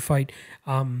a dirty fight.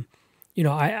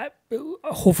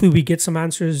 Hopefully we get some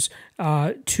answers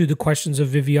to the questions of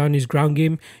Viviane's ground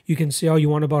game. You can say all you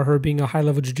want about her being a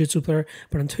high-level jiu-jitsu player,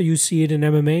 but until you see it in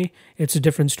MMA, it's a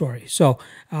different story. So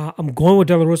I'm going with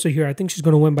De La Rosa here. I think she's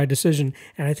going to win by decision,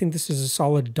 and I think this is a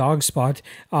solid dog spot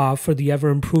for the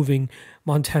ever-improving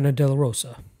Montana De La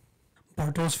Rosa.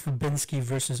 Bartosz Fabinski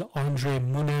versus Andre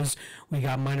Muniz. We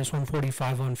got minus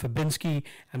 145 on Fabinski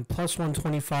and plus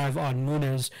 125 on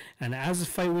Muniz. And as the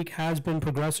fight week has been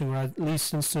progressing, or at least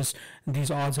since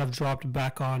these odds have dropped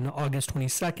back on August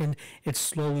 22nd, it's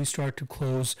slowly started to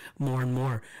close more and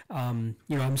more. I'm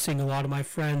seeing a lot of my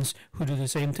friends who do the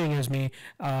same thing as me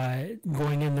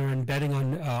going in there and betting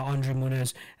on Andre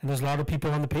Muniz. And there's a lot of people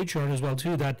on the Patreon as well,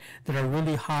 too, that are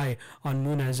really high on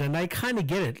Muniz. And I kind of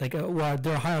get it. Like,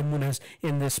 they're high on Muniz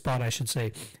in this spot, I should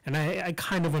say. And I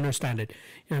kind of understand it.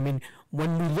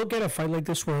 When we look at a fight like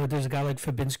this where there's a guy like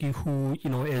Fabinski who,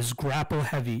 is grapple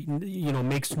heavy,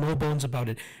 makes no bones about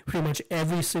it. Pretty much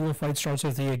every single fight starts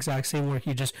with the exact same, where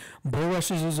he just bull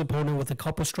rushes his opponent with a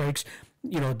couple strikes.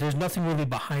 There's nothing really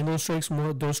behind those strikes.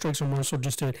 Those strikes are more so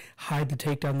just to hide the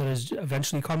takedown that is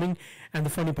eventually coming. And the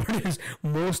funny part is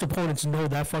most opponents know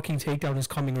that fucking takedown is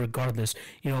coming regardless.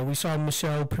 We saw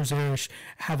Michel Pereira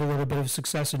have a little bit of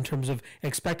success in terms of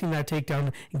expecting that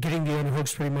takedown, getting the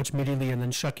underhooks pretty much immediately, and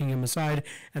then shucking him aside.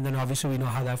 And then obviously we know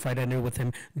how that fight ended with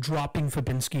him dropping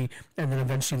Fabinski and then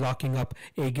eventually locking up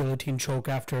a guillotine choke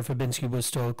after Fabinski was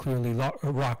still clearly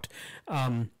rocked.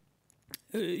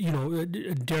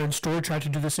 Darren Stewart tried to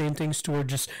do the same thing. Stewart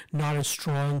just not as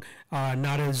strong,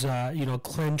 not as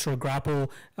clinch or grapple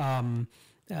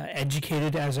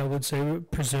educated as I would say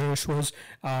Pereira was,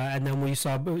 and then we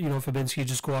saw Fabinski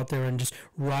just go out there and just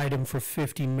ride him for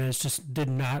 15 minutes, just did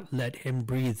not let him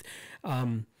breathe.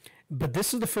 But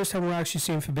this is the first time we're actually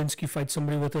seeing Fabinski fight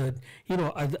somebody with a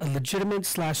legitimate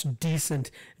 /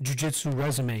 decent jiu-jitsu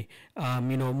resume.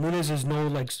 Muniz is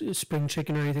no spring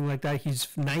chicken or anything like that. He's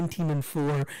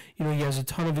 19-4. He has a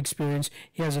ton of experience.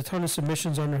 He has a ton of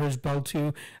submissions under his belt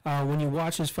too. When you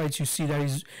watch his fights, you see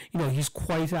that he's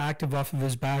quite active off of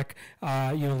his back.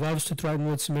 Loves to threaten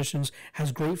with submissions.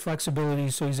 Has great flexibility,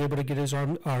 so he's able to get his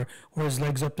arm or his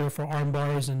legs up there for arm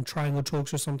bars and triangle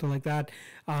chokes or something like that.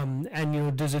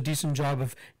 And does a decent job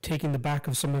of taking the back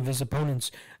of some of his opponents.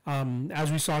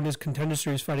 As we saw in his Contender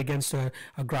Series fight against a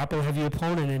grapple-heavy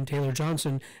opponent in Taylor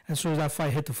Johnson, as soon as that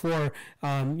fight hit the floor,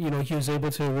 he was able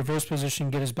to reverse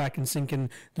position, get his back, and sink in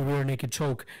the rear naked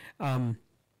choke. I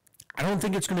don't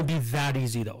think it's going to be that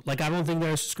easy, though. I don't think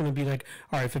that it's just going to be all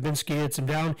right, Fabinski gets him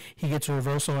down, he gets a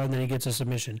reversal, and then he gets a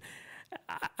submission.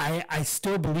 I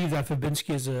still believe that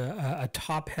Fabinski is a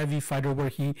top-heavy fighter where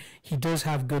he does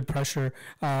have good pressure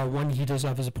when he does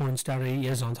have his opponents down and he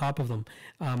is on top of them.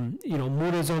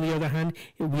 Muniz, on the other hand,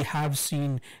 we have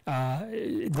seen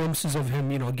glimpses of him,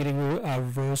 getting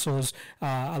reversals,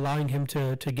 allowing him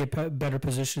to get better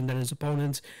position than his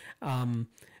opponents.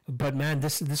 But man,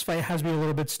 this fight has me a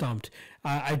little bit stumped.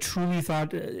 I truly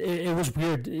thought it was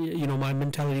weird. You know, my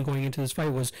mentality going into this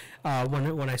fight was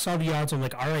when I saw the odds, I'm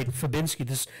like, all right, Fabinski,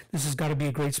 this has got to be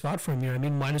a great spot for him here. I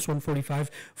mean, minus 145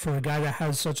 for a guy that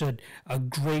has such a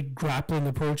great grappling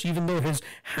approach, even though his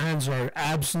hands are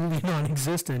absolutely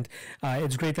non-existent.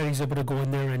 It's great that he's able to go in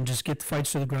there and just get the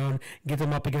fights to the ground, get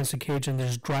them up against the cage, and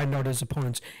just grind out his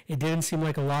opponents. It didn't seem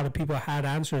like a lot of people had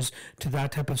answers to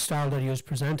that type of style that he was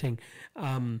presenting.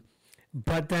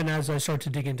 But then as I start to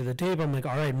dig into the tape, I'm like,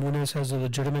 all right, Muniz has a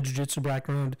legitimate jiu-jitsu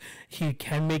background. He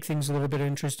can make things a little bit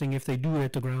interesting if they do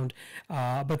hit the ground.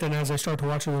 But then as I start to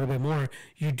watch a little bit more,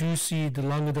 you do see the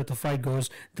longer that the fight goes,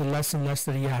 the less and less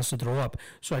that he has to throw up.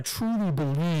 So I truly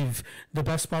believe the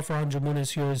best spot for Andre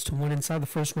Muniz here is to win inside the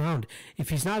first round. If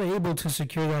he's not able to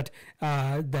secure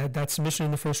that submission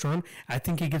in the first round, I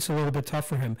think it gets a little bit tough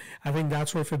for him. I think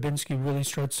that's where Fabinski really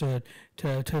starts to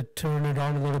turn it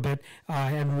on a little bit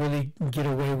and really get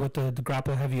away with the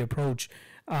grapple heavy approach.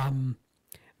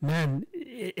 Man,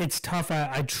 it's tough.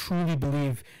 I truly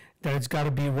believe that it's got to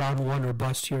be round one or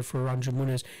bust here for Andre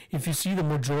Muniz. If you see, the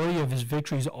majority of his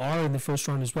victories are in the first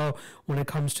round as well when it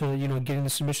comes to, you know, getting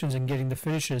the submissions and getting the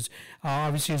finishes.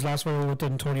 Obviously, his last one with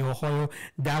Antonio Hoyo,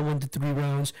 that went to 3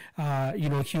 rounds. You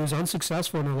know, he was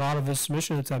unsuccessful in a lot of his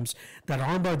submission attempts. That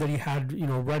armbar that he had, you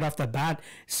know, right off the bat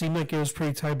seemed like it was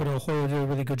pretty tight, but Hoyo did a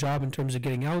really good job in terms of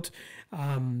getting out.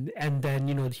 And then,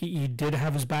 you know, he did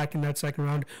have his back in that second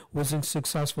round, wasn't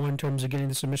successful in terms of getting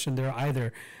the submission there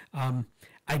either.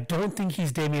 I don't think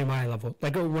he's Demian Maia level.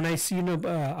 Like, when I see a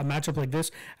matchup like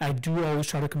this, I do always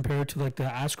try to compare it to like the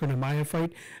Askren and Maia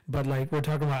fight. But like, we're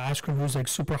talking about Askren, who's like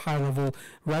super high level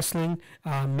wrestling,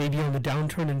 maybe on the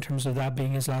downturn in terms of that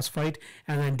being his last fight,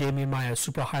 and then Demian Maia,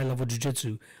 super high level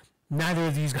jiu-jitsu. Neither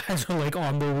of these guys are like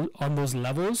on those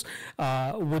levels,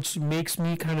 which makes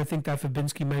me kind of think that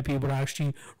Fabinski might be able to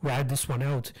actually ride this one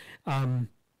out.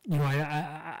 You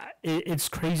know, it's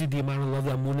crazy the amount of love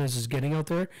that Muniz is getting out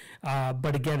there.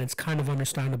 But again, it's kind of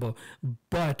understandable.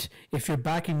 But if you're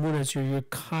backing Muniz, you're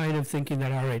kind of thinking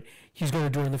that, all right, he's going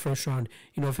to do it in the first round.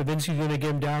 You know, if Fabinski's going to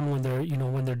get him down when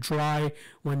they're dry,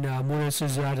 when Muniz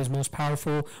is at his most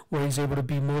powerful, where he's able to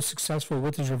be most successful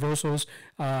with his reversals,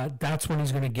 that's when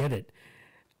he's going to get it.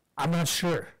 I'm not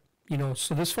sure. You know,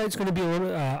 so this fight's going to be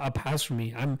a pass for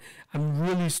me. I'm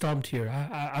really stumped here.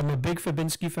 I'm a big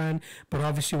Fabinski fan, but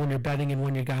obviously when you're betting and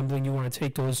when you're gambling, you want to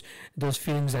take those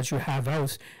feelings that you have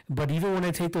out. But even when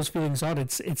I take those feelings out,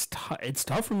 it's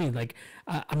tough for me. Like,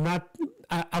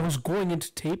 I was going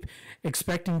into tape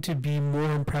expecting to be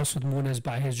more impressed with Muniz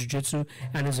by his jiu-jitsu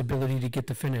and his ability to get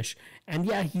the finish. And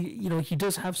yeah, he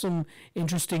does have some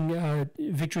interesting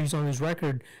victories on his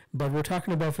record, but we're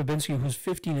talking about Fabinski, who's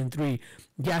 15-3.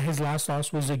 Yeah, his last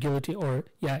loss was a guillotine,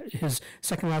 his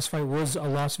second last fight was a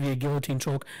loss via guillotine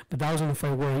choke, but that was in a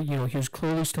fight where, you know, he was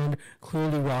clearly stunned,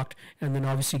 clearly rocked, and then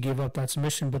obviously gave up that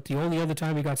submission. But the only other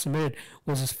time he got submitted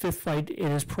was his 5th fight in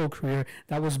his pro career.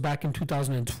 That was back in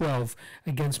 2012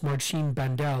 against Marcin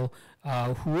Bandel,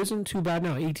 who isn't too bad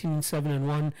now,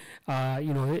 18-7-1.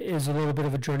 You know, is a little bit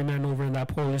of a journeyman over in that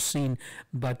Polish scene.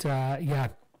 But yeah,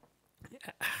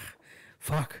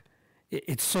 fuck.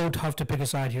 It's so tough to pick a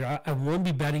side here. I won't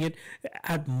be betting it.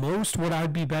 At most, what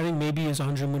I'd be betting maybe is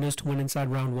Andre Muniz to win inside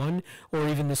round 1, or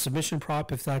even the submission prop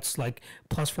if that's like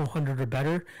plus 400 or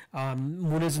better.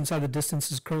 Muniz inside the distance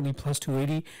is currently plus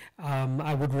 280.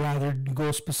 I would rather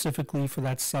go specifically for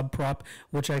that sub prop,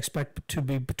 which I expect to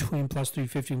be between plus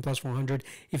 350 and plus 400.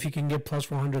 If you can get plus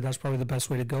 400, that's probably the best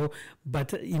way to go.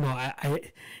 But, you know,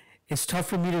 it's tough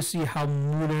for me to see how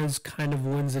Muniz kind of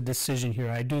wins a decision here.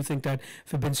 I do think that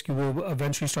Fabinski will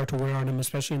eventually start to wear on him,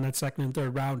 especially in that second and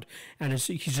third round, and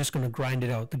he's just going to grind it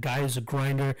out. The guy is a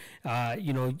grinder.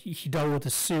 You know, he dealt with a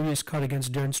serious cut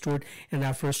against Darren Stewart in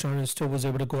that first round and still was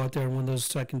able to go out there and win those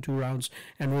second 2 rounds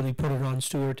and really put it on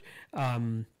Stewart.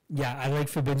 Yeah, I like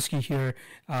Fabinski here.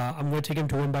 I'm going to take him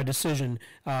to win by decision,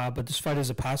 but this fight is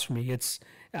a pass for me.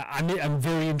 I'm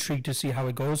very intrigued to see how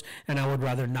it goes, and I would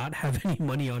rather not have any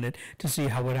money on it to see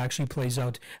how it actually plays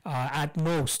out. At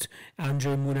most,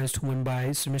 Andre Muniz to win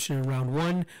by submission in round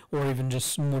 1, or even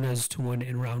just Muniz to win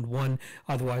in round 1.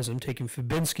 Otherwise, I'm taking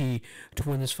Fabinski to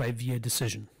win this fight via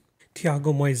decision.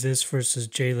 Thiago Moises versus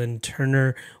Jalen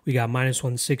Turner. We got minus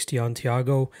 160 on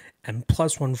Thiago and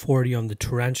plus 140 on the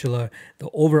Tarantula. The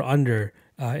over-under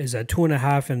is at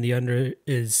 2.5, and the under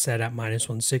is set at minus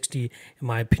 160. In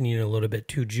my opinion, a little bit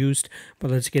too juiced,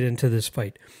 but let's get into this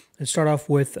fight. Let's start off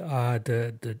with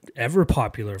the ever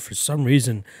popular, for some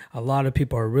reason, a lot of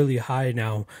people are really high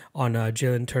now on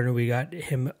Jalen Turner. We got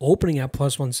him opening at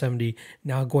plus 170,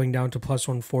 now going down to plus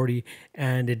 140,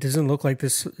 and it doesn't look like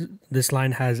this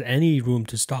line has any room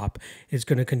to stop. It's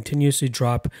going to continuously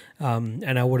drop,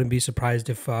 and I wouldn't be surprised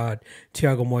if Thiago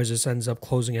Moises ends up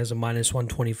closing as a minus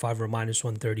 125 or minus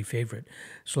 130 favorite.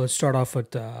 So let's start off with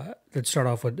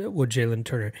Jalen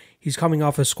Turner. He's coming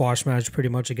off a squash match pretty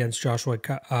much against Joshua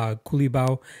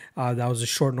Culibao. That was a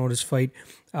short notice fight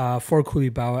for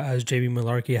Culibao, as Jamie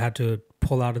Mullarkey had to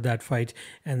pull out of that fight,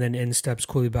 and then in steps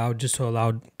Culibao just to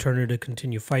allow Turner to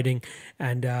continue fighting.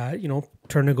 And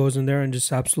Turner goes in there and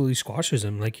just absolutely squashes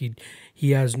him. Like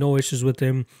he has no issues with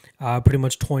him, pretty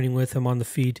much toying with him on the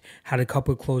feet, had a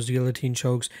couple of closed guillotine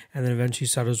chokes, and then eventually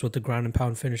settles with the ground and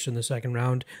pound finish in the second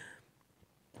round.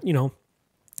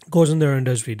 Goes in there and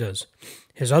does what he does.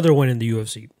 His other win in the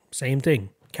UFC, same thing.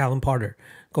 Callum Potter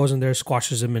goes in there,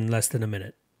 squashes him in less than a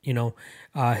minute.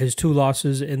 His two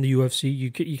losses in the UFC, you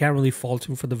can't really fault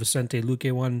him for the Vicente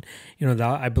Luque one. That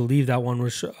I believe that one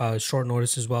was short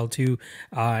notice as well too.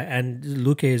 And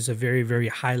Luque is a very, very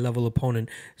high level opponent,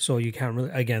 so you can't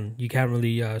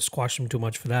really squash him too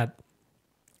much for that.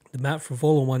 The Matt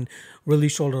Frevola one really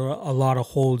showed a lot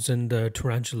of holes in the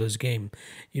Tarantula's game.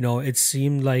 It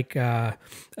seemed like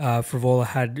Frevola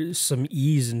had some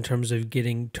ease in terms of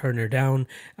getting Turner down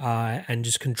and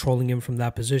just controlling him from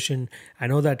that position. I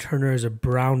know that Turner is a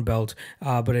brown belt,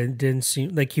 but it didn't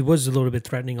seem like he was a little bit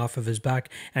threatening off of his back,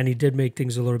 and he did make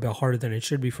things a little bit harder than it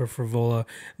should be for Frevola.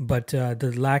 But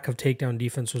the lack of takedown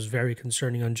defense was very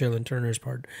concerning on Jalen Turner's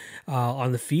part.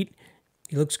 On the feet,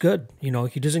 he looks good. He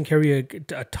doesn't carry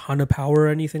a ton of power or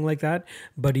anything like that,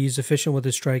 but he's efficient with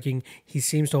his striking. He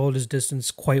seems to hold his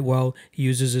distance quite well. He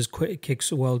uses his quick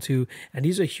kicks well too, and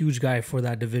he's a huge guy for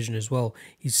that division as well.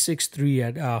 He's 6'3"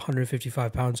 at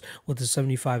 155 pounds with a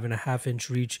 75.5-inch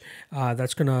reach.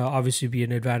 That's going to obviously be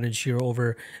an advantage here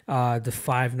over the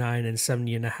 5'9" and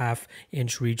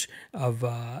 70.5-inch reach of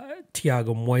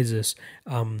Thiago Moises.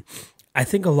 I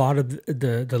think a lot of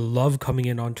the love coming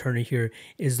in on Turner here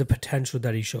is the potential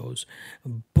that he shows.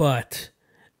 But,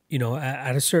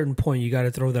 at a certain point, you got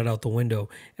to throw that out the window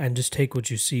and just take what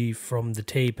you see from the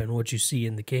tape and what you see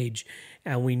in the cage.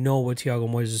 And we know what Thiago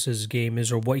Moises' game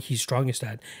is, or what he's strongest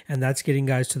at, and that's getting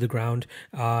guys to the ground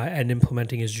and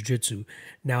implementing his jiu-jitsu.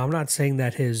 Now, I'm not saying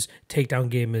that his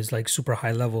takedown game is like super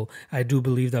high level. I do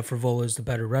believe that Frevola is the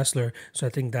better wrestler, so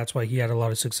I think that's why he had a lot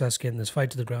of success getting this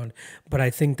fight to the ground. But I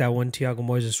think that when Thiago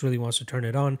Moises really wants to turn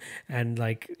it on and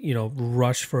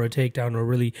rush for a takedown or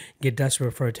really get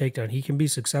desperate for a takedown, he can be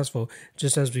successful,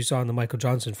 just as we saw in the Michael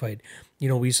Johnson fight.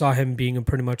 We saw him being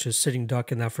pretty much a sitting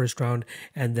duck in that first round,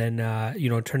 and then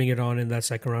turning it on in that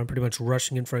second round, pretty much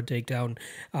rushing in for a takedown,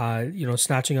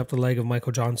 snatching up the leg of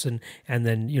Michael Johnson, and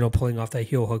then, pulling off that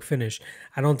heel hook finish.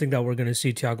 I don't think that we're going to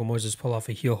see Thiago Moises pull off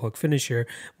a heel hook finish here,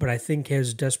 but I think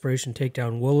his desperation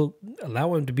takedown will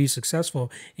allow him to be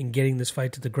successful in getting this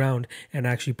fight to the ground and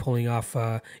actually pulling off,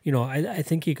 I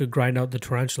think he could grind out the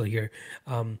Tarantula here.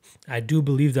 I do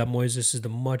believe that Moises is the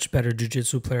much better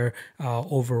jiu-jitsu player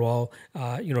overall.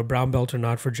 Brown belt or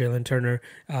not for Jalen Turner,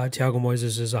 Thiago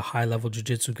Moises is a high-level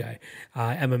jiu-jitsu guy.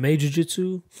 MMA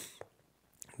jiu-jitsu,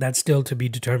 that's still to be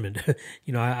determined.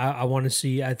 I want to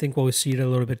see, I think we'll see it a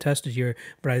little bit tested here,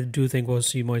 but I do think we'll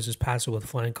see Moises pass it with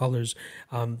flying colors.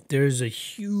 There's a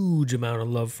huge amount of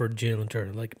love for Jalen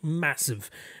Turner, like massive.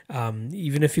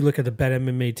 Even if you look at the Bet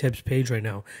MMA tips page right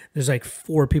now, there's like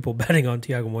 4 people betting on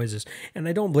Thiago Moises, and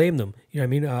I don't blame them.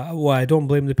 I don't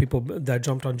blame the people that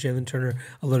jumped on Jalen Turner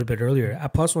a little bit earlier.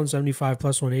 At plus 175,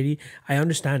 plus 180, I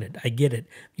understand it. I get it.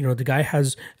 The guy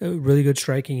has really good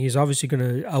striking. He's obviously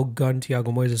going to outgun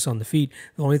Thiago Moises on the feet.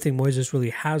 The only thing Moises really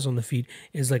has on the feet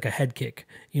is like a head kick.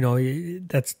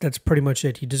 That's pretty much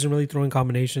it. He doesn't really throw in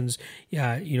combinations.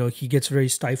 Yeah, he gets very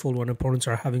stifled when opponents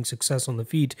are having success on the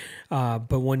feet.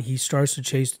 But when he starts to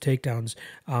chase the takedowns,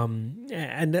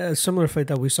 and a similar fight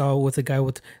that we saw with a guy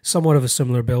with somewhat of a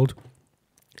similar build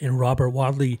in Robert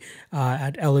Wadley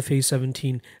at LFA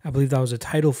 17. I believe that was a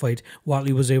title fight.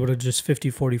 Wadley was able to just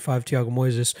 50-45 Thiago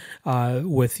Moises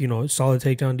with, solid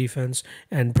takedown defense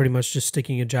and pretty much just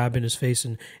sticking a jab in his face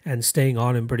and staying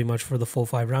on him pretty much for the full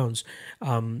 5 rounds.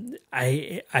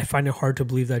 I find it hard to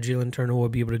believe that Jalen Turner will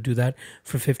be able to do that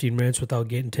for 15 minutes without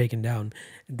getting taken down.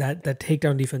 That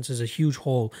takedown defense is a huge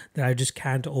hole that I just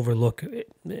can't overlook,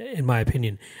 in my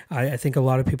opinion. I think a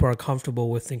lot of people are comfortable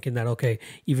with thinking that, okay,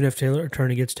 even if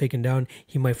Turner gets taken down,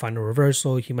 he might find a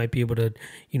reversal. He might be able to,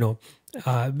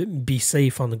 be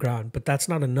safe on the ground, but that's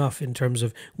not enough in terms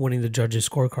of winning the judges'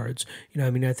 scorecards. I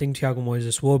mean, I think Thiago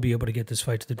Moises will be able to get this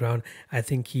fight to the ground. I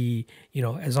think he,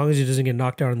 as long as he doesn't get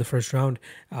knocked out in the first round,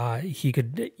 he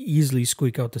could easily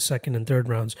squeak out the second and third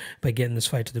rounds by getting this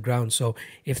fight to the ground. So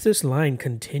if this line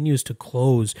continues to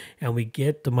close and we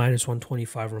get the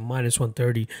 -125 or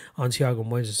 -130 on Thiago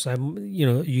Moises,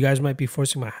 you guys might be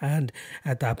forcing my hand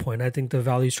at that point. I think the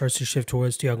value starts to shift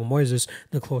towards Thiago Moises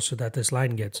the closer that this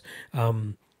line gets.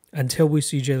 Until we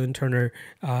see Jalen Turner,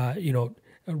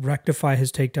 rectify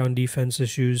his takedown defense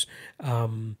issues,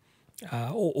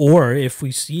 or if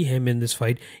we see him in this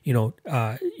fight,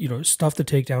 stuff the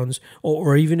takedowns,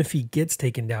 or even if he gets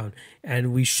taken down,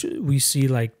 and we see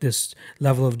like this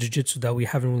level of jiu-jitsu that we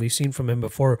haven't really seen from him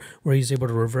before, where he's able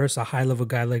to reverse a high-level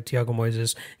guy like Thiago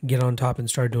Moises, get on top and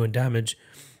start doing damage.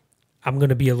 I'm going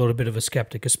to be a little bit of a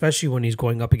skeptic, especially when he's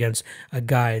going up against a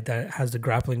guy that has the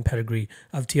grappling pedigree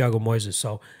of Thiago Moises.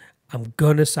 So I'm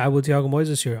going to side with Thiago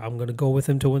Moises here. I'm going to go with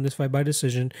him to win this fight by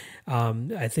decision.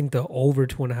 I think the over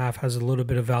 2.5 has a little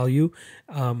bit of value.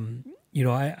 I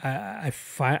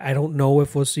don't know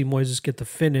if we'll see Moises get the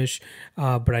finish,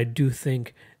 but I do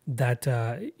think that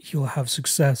he'll have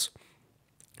success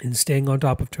and staying on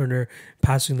top of Turner,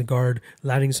 passing the guard,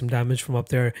 landing some damage from up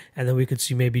there, and then we could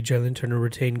see maybe Jalen Turner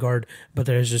retain guard, but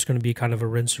there's just going to be kind of a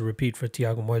rinse or repeat for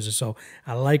Thiago Moises. So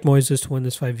I like Moises to win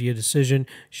this fight via decision.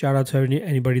 Shout out to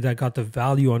anybody that got the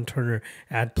value on Turner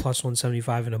at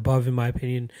 +175 and above, in my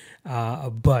opinion.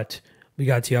 But we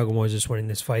got Thiago Moises winning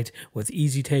this fight with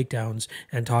easy takedowns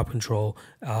and top control,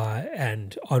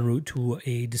 and en route to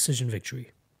a decision victory.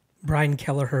 Brian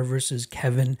Kelleher versus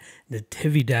Kevin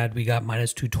Natividad. We got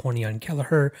 -220 on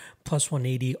Kelleher,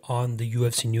 +180 on the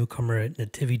UFC newcomer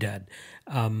Natividad.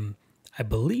 I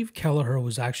believe Kelleher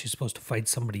was actually supposed to fight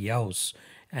somebody else,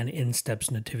 and in steps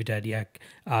Natividad.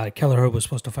 Kelleher was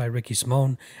supposed to fight Ricky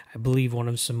Simon. I believe one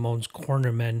of Simone's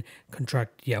cornermen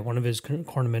one of his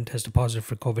cornermen tested positive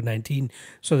for COVID-19,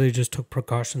 so they just took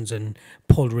precautions and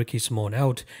pulled Ricky Simon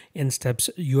out. In steps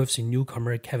UFC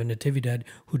newcomer Kevin Natividad,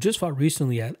 who just fought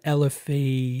recently at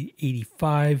LFA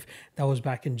 85. That was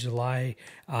back in July,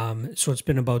 so it's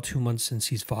been about 2 months since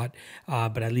he's fought,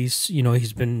 but at least,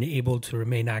 he's been able to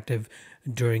remain active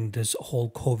during this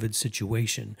whole COVID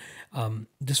situation.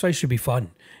 This fight should be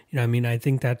fun. I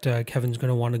think that Kevin's going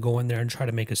to want to go in there and try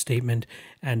to make a statement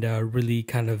and really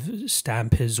kind of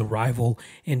stamp his arrival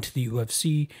into the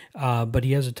UFC. But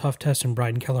he has a tough test in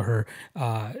Brian Kelleher,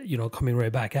 coming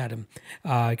right back at him.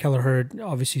 Kelleher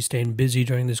obviously staying busy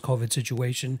during this COVID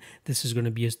situation. This is going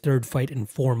to be his third fight in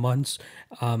 4 months.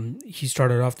 He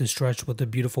started off the stretch with a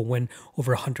beautiful win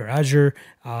over Hunter Azure.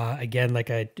 Again,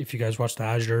 if you guys watched the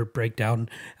Azure breakdown,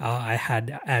 I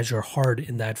had Azure hard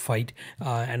in that fight,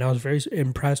 and I was very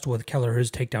impressed with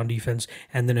Kelleher's takedown defense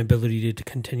and then ability to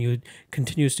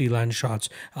continuously land shots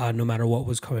no matter what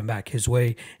was coming back his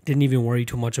way. Didn't even worry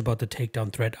too much about the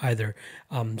takedown threat either.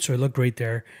 So it looked great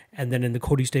there. And then in the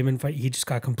Cody Stamann fight, he just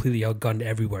got completely outgunned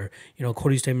everywhere.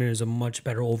 Cody Stamann is a much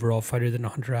better overall fighter than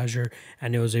Hunter Azure,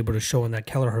 and it was able to show in that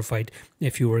Kelleher fight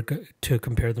if you were to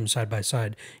compare them side by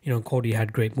side. Cody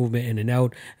had great movement in and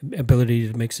out,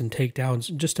 ability to mix in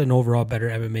takedowns, just an overall better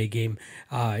MMA game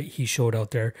he showed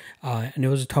out there. And it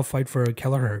was a tough fight for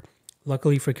Kelleher.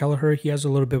 Luckily for Kelleher, he has a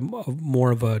little bit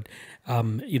more of a,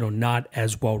 not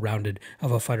as well-rounded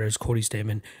of a fighter as Cody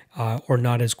Stamann, or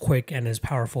not as quick and as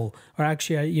powerful. Or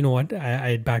actually,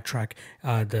 I'd backtrack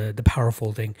the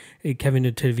powerful thing. Kevin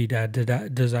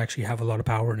Natividad does actually have a lot of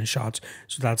power in his shots,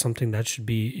 so that's something that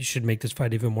should make this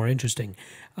fight even more interesting.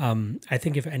 I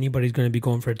think if anybody's going to be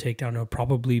going for a takedown, it'll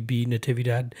probably be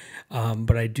Natividad,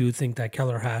 but I do think that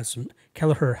Kelleher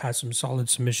has some solid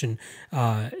submissions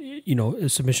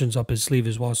up his sleeve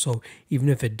as well. So even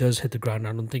if it does hit the ground,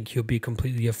 I don't think he'll be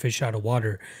completely a fish out of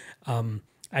water.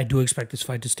 I do expect this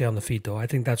fight to stay on the feet, though. I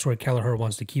think that's where Kelleher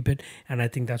wants to keep it, and I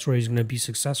think that's where he's going to be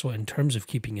successful in terms of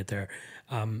keeping it there.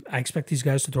 I expect these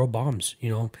guys to throw bombs,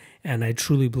 and I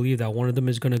truly believe that one of them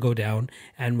is going to go down,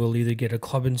 and we'll either get a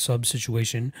club and sub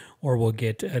situation or we'll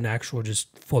get an actual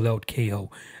just full-out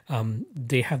KO.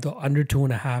 They have the under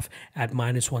 2.5 at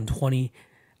 -120.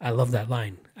 I love that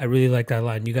line. I really like that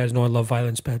line. You guys know I love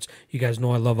violence bets. You guys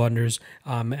know I love unders.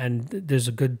 And there's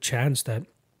a good chance that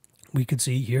we could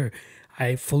see here.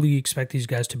 I fully expect these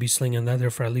guys to be slinging leather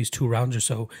for at least 2 rounds or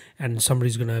so, and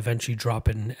somebody's going to eventually drop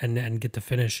and get the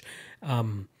finish.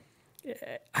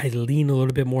 I lean a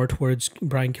little bit more towards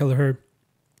Brian Kelleher.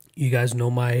 You guys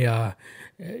know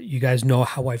you guys know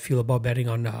how I feel about betting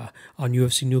on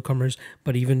UFC newcomers.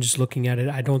 But even just looking at it,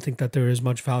 I don't think that there is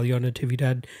much value on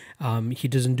Natividad. He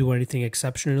doesn't do anything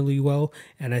exceptionally well,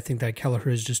 and I think that Kelleher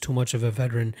is just too much of a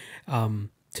veteran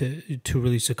to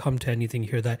really succumb to anything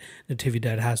here that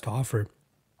Natividad has to offer.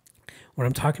 When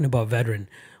I'm talking about veteran,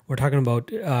 we're talking about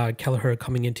Kelleher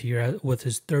coming into here with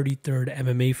his 33rd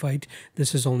MMA fight.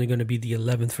 This is only going to be the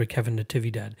 11th for Kevin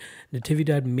Natividad.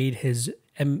 Natividad made his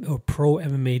pro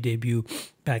MMA debut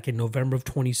back in November of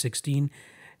 2016.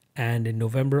 And in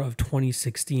November of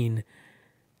 2016,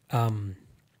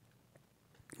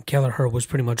 Kelleher was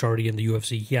pretty much already in the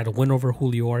UFC. He had a win over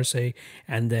Julio Arce,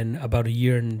 and then about a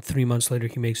year and 3 months later,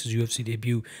 he makes his UFC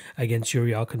debut against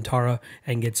Yuri Alcantara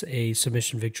and gets a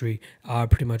submission victory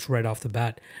pretty much right off the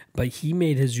bat. But he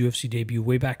made his UFC debut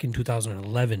way back in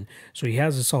 2011, so he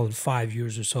has a solid 5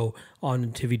 years or so on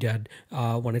Natividad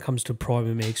when it comes to pro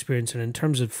MMA experience. And in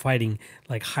terms of fighting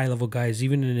like high-level guys,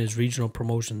 even in his regional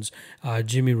promotions,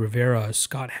 Jimmy Rivera,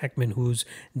 Scott Heckman, who's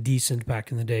decent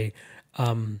back in the day,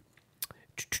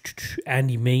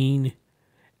 Andy Main,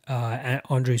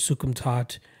 Andre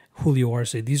Sukumtat, Julio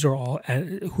Arce. These are all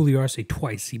Julio Arce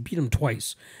twice. He beat him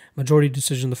twice. Majority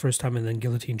decision the first time and then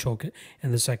guillotine choke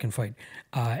in the second fight.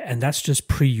 And that's just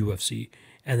pre-UFC.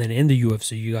 And then in the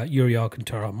UFC, you got Yuri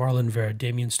Alcantara, Marlon Vera,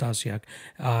 Damian Stasiak,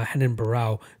 Renan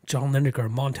Barao, John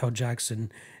Lineker, Montel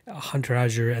Jackson, Hunter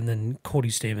Azure, and then Cody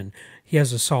Stamen. He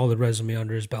has a solid resume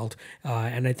under his belt,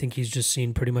 and I think he's just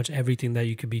seen pretty much everything that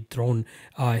you could be thrown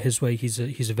his way. He's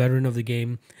a veteran of the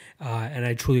game, and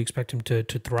I truly expect him to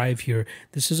thrive here.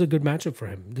 This is a good matchup for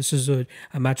him. This is a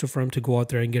matchup for him to go out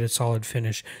there and get a solid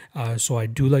finish. So I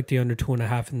do like the under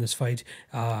 2.5 in this fight.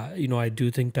 I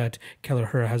do think that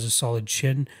Kelleher has a solid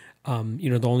chin.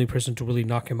 The only person to really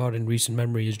knock him out in recent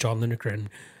memory is John Lineker, and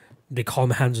they call him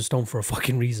Hands of Stone for a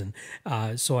fucking reason.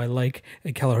 So I like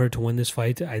Kelleher to win this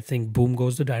fight. I think boom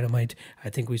goes the dynamite. I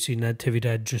think we see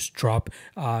Natividad just drop.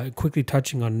 Quickly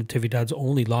touching on Natividad's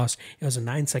only loss, it was a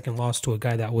 9-second loss to a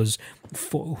guy that was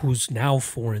who's now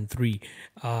 4-3.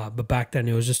 But back then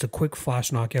it was just a quick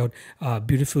flash knockout.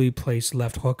 Beautifully placed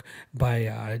left hook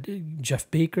by Jeff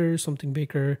Baker, something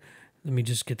Baker. Let me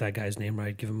just get that guy's name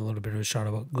right, give him a little bit of a shout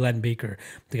out. Glenn Baker.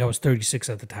 The guy was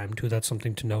 36 at the time, too. That's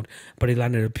something to note. But he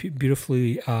landed a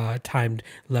beautifully timed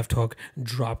left hook,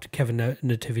 dropped Kevin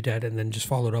Natividad, and then just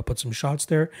followed up with some shots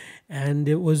there. And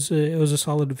it was a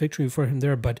solid victory for him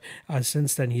there. But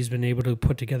since then, he's been able to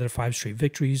put together 5 straight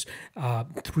victories,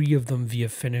 3 of them via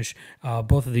finish.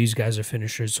 Both of these guys are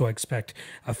finishers, so I expect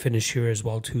a finish here as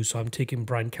well, too. So I'm taking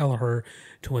Brian Kelleher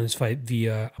to win this fight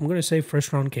via, I'm going to say,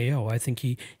 first round KO. I think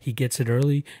he gets it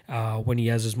early when he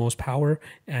has his most power,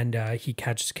 and he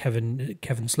catches Kevin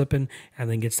slipping and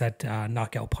then gets that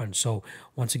knockout punch. So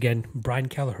once again, Brian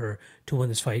Kelleher to win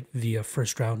this fight via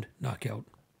first round knockout.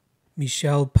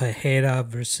 Michel Pereira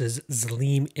versus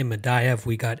Zelim Imadaev.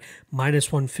 We got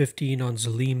 -115 on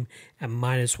Zelim and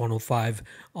 -105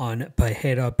 on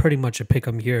Pereira. Pretty much a pick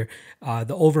 'em here.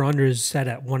 The over-under is set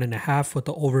at 1.5, with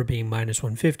the over being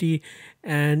 -150.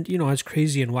 And, as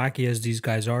crazy and wacky as these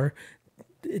guys are,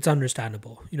 it's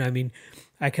understandable.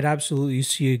 I could absolutely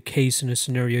see a case in a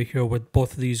scenario here where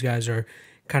both of these guys are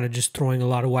kind of just throwing a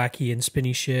lot of wacky and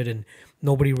spinny shit and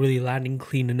nobody really landing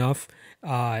clean enough.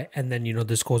 And then,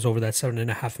 this goes over that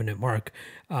 7.5-minute mark.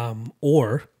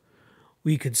 Or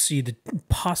we could see the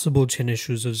possible chin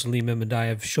issues of Zelim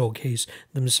Imadaev showcase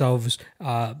themselves.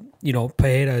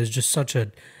 Pereira is just such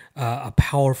a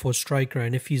powerful striker,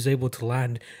 and if he's able to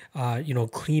land,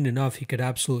 clean enough, he could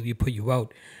absolutely put you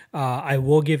out. I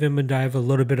will give Imadaev a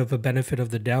little bit of a benefit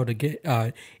of the doubt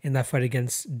in that fight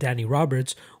against Danny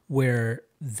Roberts, where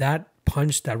that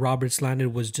punch that Roberts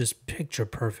landed was just picture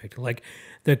perfect. Like,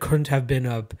 there couldn't have been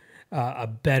a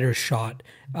better shot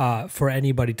for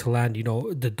anybody to land.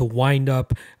 The wind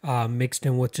up mixed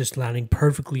in with just landing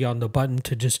perfectly on the button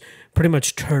to just pretty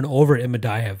much turn over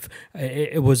Imadaev.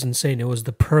 It was insane. It was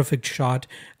the perfect shot.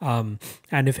 And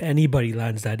if anybody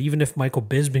lands that, even if Michael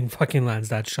Bisping fucking lands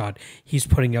that shot, he's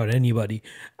putting out anybody.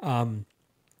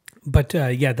 But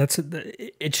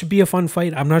it should be a fun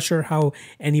fight. I'm not sure how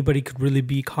anybody could really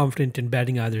be confident in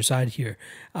betting either side here.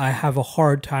 I have a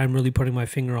hard time really putting my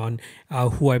finger on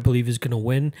who I believe is going to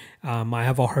win. I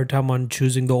have a hard time on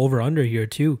choosing the over-under here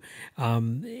too.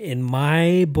 In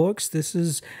my books, this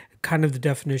is kind of the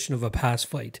definition of a pass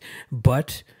fight.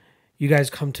 But you guys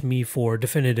come to me for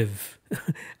definitive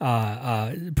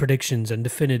predictions and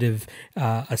definitive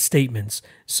statements.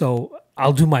 So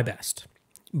I'll do my best.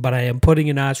 but I am putting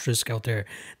an asterisk out there.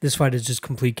 This fight is just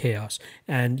complete chaos.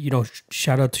 And,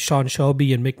 shout out to Sean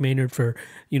Shelby and Mick Maynard for,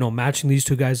 matching these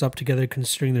two guys up together,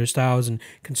 considering their styles and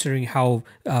considering how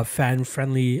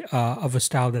fan-friendly of a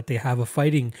style that they have of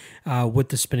fighting with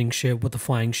the spinning shit, with the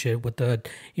flying shit, with the,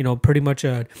 pretty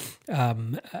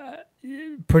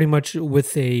much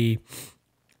with a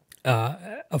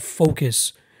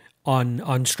focus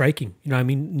on striking.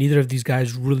 Neither of these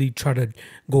guys really try to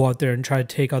go out there and try to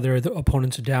take other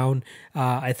opponents down.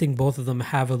 I think both of them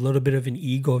have a little bit of an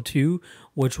ego too,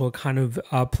 which will kind of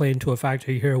play into a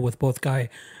factor here with both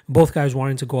guys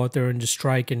wanting to go out there and just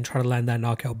strike and try to land that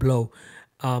knockout blow.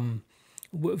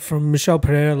 From Michel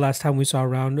Pereira, last time we saw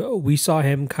around, we saw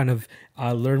him kind of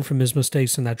learn from his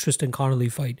mistakes in that Tristan Connolly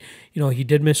fight. He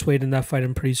did miss weight in that fight,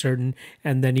 I'm pretty certain,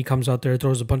 and then he comes out there,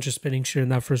 throws a bunch of spinning shit in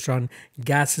that first round,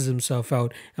 gasses himself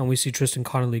out, and we see Tristan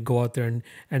Connolly go out there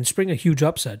and spring a huge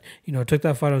upset. Took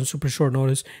that fight on super short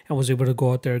notice and was able to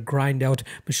go out there, grind out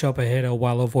Michel Pereira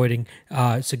while avoiding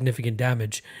significant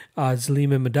damage. Zelim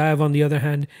Imadaev, on the other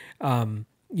hand,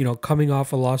 coming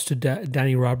off a loss to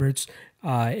Danny Roberts,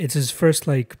 it's his first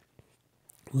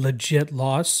legit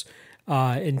loss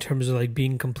in terms of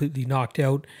being completely knocked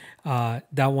out.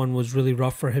 That one was really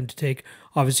rough for him to take.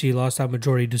 Obviously, he lost that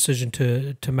majority decision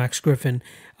to Max Griffin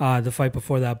the fight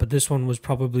before that, but this one was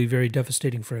probably very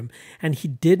devastating for him. And he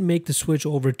did make the switch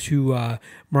over to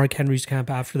Mark Henry's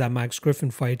camp after that Max Griffin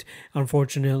fight.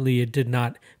 Unfortunately, it did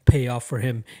not pay off for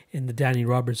him in the Danny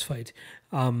Roberts fight.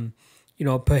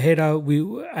 Pereira,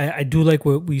 I do like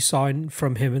what we saw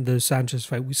from him in the Sanchez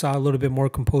fight. We saw a little bit more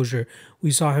composure. We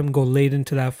saw him go late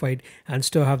into that fight and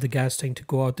still have the gas tank to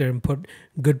go out there and put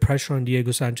good pressure on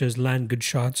Diego Sanchez, land good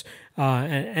shots.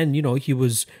 And he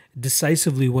was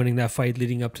decisively winning that fight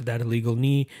leading up to that illegal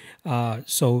knee.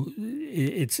 So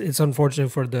it's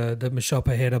unfortunate for the Michel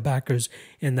Pereira backers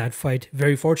in that fight.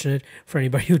 Very fortunate for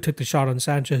anybody who took the shot on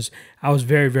Sanchez. I was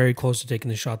very, very close to taking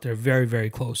the shot there. Very, very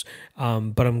close.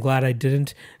 But I'm glad I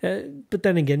didn't. But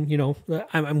then again,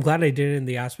 I'm glad I didn't in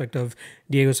the aspect of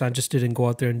Diego Sanchez didn't go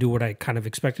out there and do what I kind of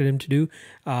expected him to do.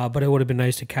 But it would have been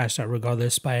nice to cash that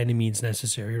regardless by any means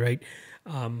necessary, right?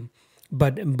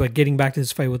 But getting back to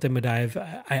this fight with Imadaev,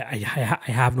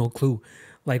 I have no clue.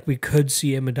 We could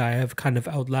see Imadaev kind of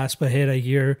outlast Pereira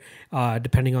here,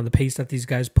 depending on the pace that these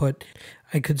guys put.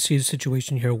 I could see a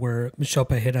situation here where Michel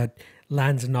Pereira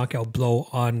lands a knockout blow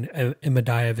on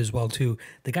Imadaev as well too.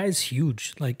 The guy's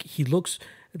huge. He looks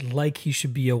like he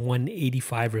should be a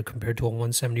 185er compared to a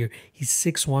 170er. He's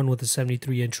 6'1" with a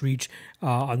 73-inch reach.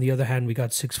 On the other hand, we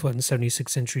got 6 foot and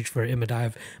 76-inch reach for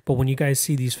Imadaev. But when you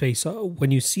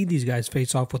see these guys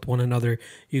face off with one another,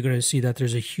 you're going to see that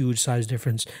there's a huge size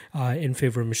difference in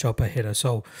favor of Michel Pereira.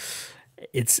 So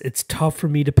it's tough for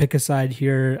me to pick a side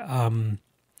here.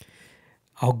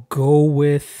 I'll go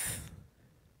with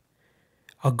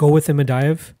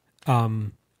Imadaev.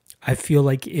 I feel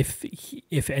like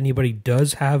if anybody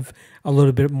does have a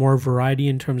little bit more variety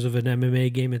in terms of an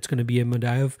MMA game, it's going to be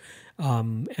Imadaev.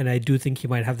 And I do think he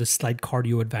might have the slight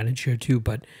cardio advantage here too,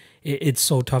 but it's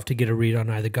so tough to get a read on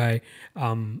either guy.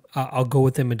 I'll go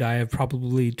with Imadaev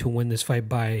probably to win this fight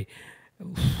by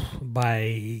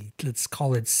let's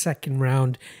call it second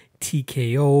round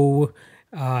TKO,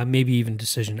 maybe even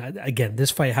decision. Again, this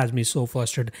fight has me so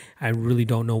flustered. I really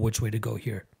don't know which way to go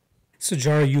here.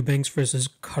 Sijara Eubanks versus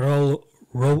Karol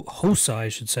Rosa, I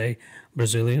should say,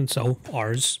 Brazilian, so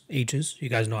R's, H's, you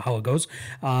guys know how it goes.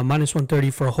 Minus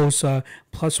 130 for Rosa,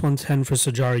 plus 110 for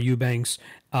Sijara Eubanks.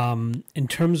 In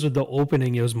terms of the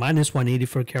opening, it was minus 180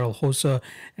 for Karol Rosa,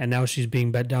 and now she's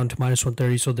being bet down to minus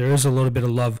 130, so there is a little bit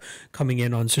of love coming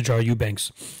in on Sijara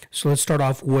Eubanks. So let's start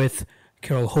off with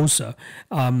Karol Rosa.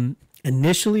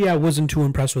 Initially, I wasn't too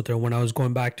impressed with her when I was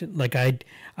going back to,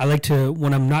 I like to,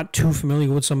 when I'm not too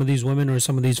familiar with some of these women or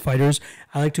some of these fighters,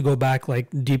 I like to go back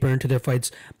deeper into their fights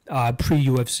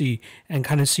pre-UFC and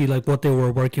kind of see what they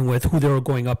were working with, who they were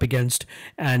going up against,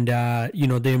 and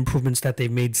the improvements that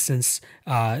they've made since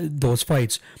those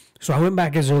fights. So I went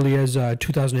back as early as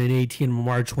 2018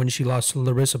 March when she lost to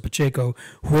Larissa Pacheco,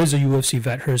 who is a UFC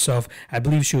vet herself. I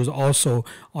believe she was also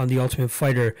on The Ultimate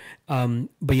Fighter.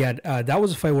 But yeah, that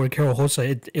was a fight where Karol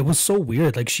Rosa, it was so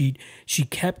weird. She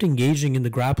kept engaging in the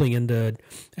grappling and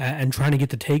trying to get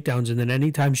the takedowns, and then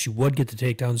anytime she would get the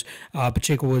takedowns,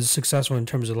 Pacheco was successful in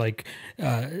terms of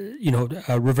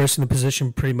reversing the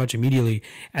position pretty much immediately.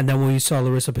 And then when we saw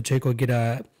Larissa Pacheco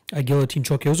get a guillotine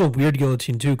choke. It was a weird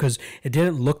guillotine too because it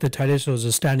didn't look the tightest. It was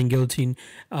a standing guillotine.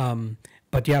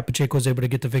 But yeah, Pacheco was able to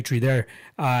get the victory there.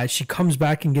 She comes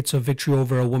back and gets a victory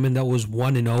over a woman that was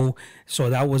 1-0. So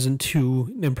that wasn't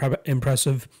too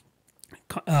impressive.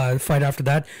 fight after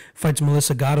that, fights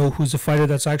Melissa Gatto, who's a fighter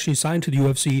that's actually signed to the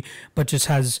UFC, but just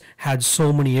has had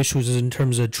so many issues in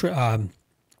terms of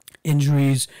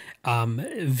injuries,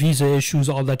 visa issues,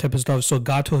 all that type of stuff. So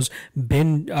Gatto's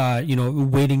been,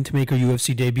 waiting to make her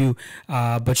UFC debut,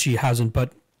 but she hasn't.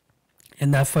 But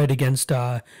in that fight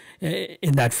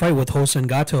with Rosa and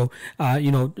Gatto,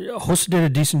 Rosa did a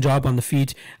decent job on the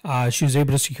feet. She was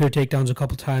able to secure takedowns a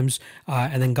couple times,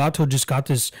 and then Gatto just got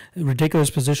this ridiculous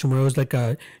position where it was like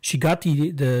she got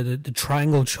the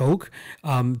triangle choke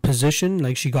position,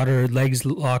 like she got her legs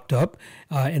locked up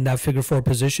in that figure four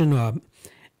position.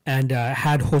 And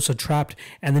had Rosa trapped,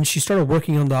 and then she started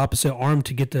working on the opposite arm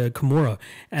to get the Kimura,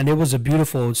 and it was a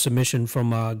beautiful submission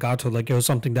from Gatto. Like, it was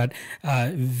something that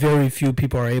very few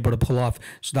people are able to pull off.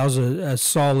 So that was a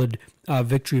solid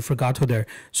victory for Gatto there.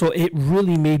 So it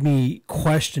really made me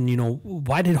question,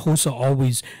 why did Rosa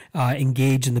always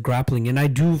engage in the grappling? And I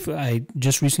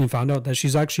just recently found out that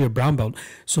she's actually a brown belt.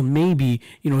 So maybe,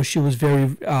 she was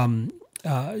very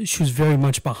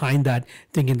much behind that,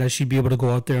 thinking that she'd be able to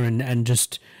go out there and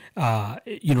just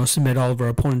submit all of her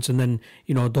opponents. And then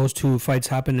those two fights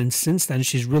happened, and since then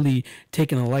she's really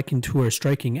taken a liking to her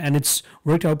striking, and it's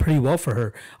worked out pretty well for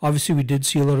her. Obviously, we did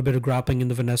see a little bit of grappling in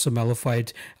the Vanessa Mello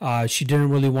fight. She didn't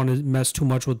really want to mess too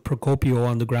much with Procopio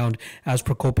on the ground, as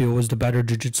Procopio was the better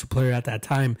jiu-jitsu player at that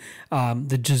time.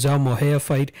 The Giselle Mejia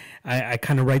fight, I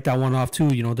kind of write that one off too.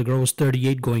 The girl was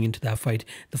 38 going into that fight.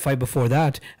 The fight before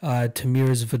that,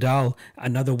 Tamires Vidal,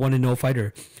 another 1-0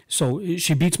 fighter. So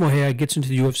she beats Mejia, gets into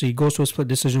the UFC, goes to a split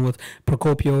decision with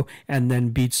Procopio, and then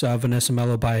beats Vanessa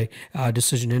Mello by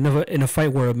decision in a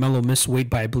fight where Mello missed weight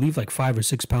by, I believe, like 5 or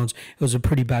 6 pounds. It was a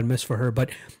pretty bad miss for her. But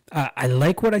I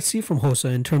like what I see from Rosa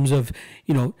in terms of,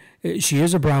 she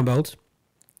is a brown belt,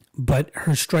 but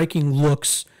her striking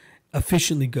looks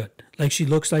efficiently good. Like, she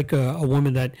looks like a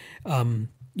woman that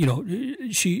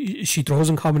she throws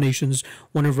in combinations.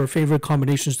 One of her favorite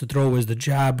combinations to throw is the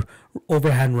jab,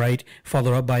 overhand right,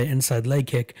 followed up by an inside leg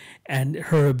kick. And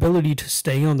her ability to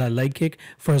stay on that leg kick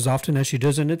for as often as she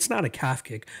does, and it's not a calf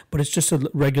kick, but it's just a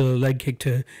regular leg kick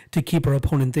to keep her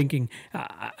opponent thinking.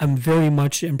 I'm very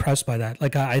much impressed by that.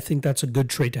 Like, I think that's a good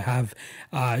trait to have.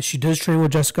 She does train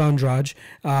with Jessica Andrade.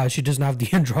 She doesn't have the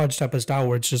Andrade type of style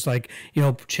where it's just like,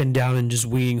 chin down and just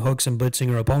winging hooks and blitzing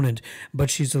her opponent, but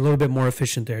she's a little bit more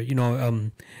efficient there.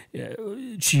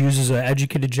 She uses an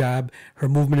educated jab. Her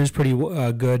movement is pretty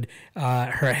good.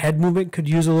 Her head movement could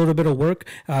use a little bit of work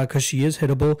because she is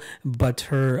hittable, but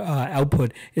her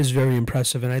output is very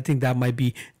impressive, and I think that might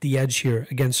be the edge here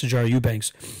against Sijara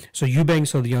Eubanks. So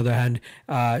Eubanks, on the other hand,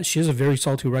 she has a very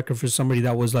salty record for somebody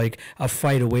that was like a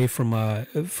fight away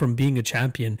from being a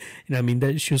champion.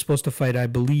 That she was supposed to fight, I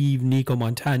believe, Nico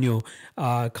Montano,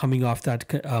 coming off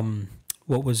that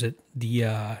what was it,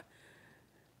 the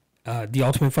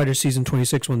Ultimate Fighter Season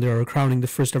 26, when they were crowning the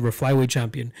first ever flyweight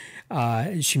champion.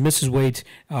 She misses weight.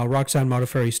 Roxanne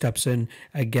Modafferi steps in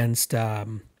against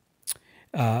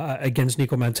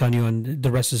Nico Montano, and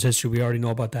the rest is history. We already know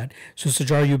about that. So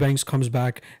Sijara Eubanks comes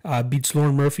back, beats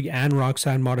Lauren Murphy and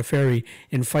Roxanne Modafferi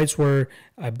in fights where,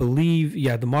 I believe,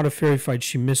 the Modafferi fight,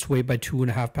 she missed weight by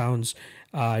 2.5 pounds.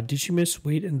 Did she miss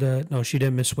weight in the... No, she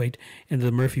didn't miss weight in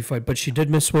the Murphy fight, but she did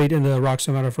miss weight in the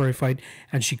Roxanne Modafferi fight,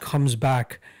 and she comes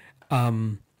back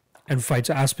and fights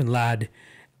Aspen Ladd,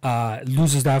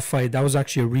 loses that fight. That was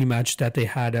actually a rematch that they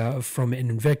had from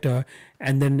Invicta,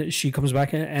 and then she comes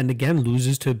back and again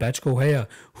loses to Betch Correia,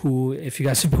 who, if you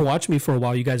guys have been watching me for a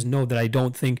while, you guys know that I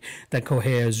don't think that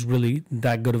Correia is really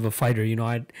that good of a fighter.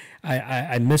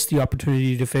 I missed the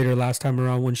opportunity to fight her last time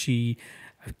around when I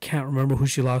can't remember who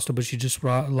she lost to, but she just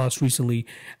lost recently.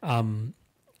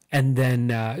 And then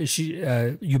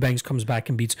Eubanks comes back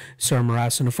and beats Sarah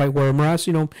Moras in a fight where Moras,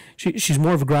 she's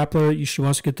more of a grappler. She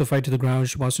wants to get the fight to the ground.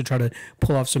 She wants to try to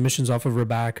pull off submissions off of her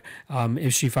back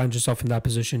if she finds herself in that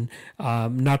position.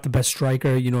 Not the best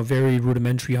striker, very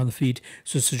rudimentary on the feet.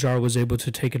 So Sijara was able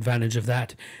to take advantage of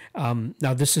that.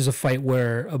 Now, this is a fight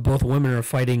where both women are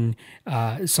fighting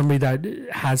somebody that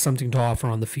has something to offer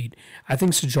on the feet. I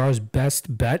think Sijara's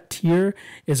best bet here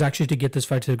is actually to get this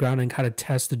fight to the ground and kind of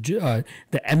test the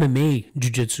MMA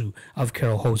jiu-jitsu of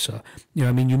Karol Rosa.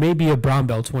 You may be a brown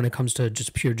belt when it comes to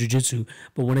just pure jiu-jitsu,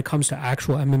 but when it comes to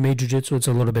actual MMA jiu-jitsu, it's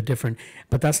a little bit different.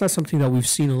 But that's not something that we've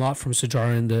seen a lot from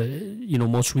Sijara in the,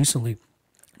 most recently.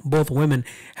 Both women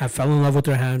have fell in love with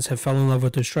their hands, have fell in love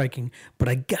with their striking, but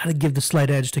I gotta give the slight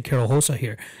edge to Karol Rosa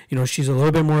here. She's a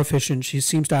little bit more efficient. She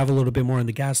seems to have a little bit more in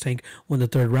the gas tank when the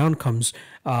third round comes.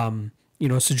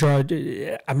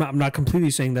 Sijara, I'm not completely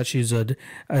saying that she's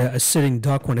a sitting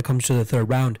duck when it comes to the third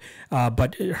round,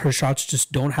 but her shots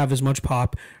just don't have as much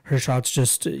pop. Her shots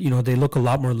just, they look a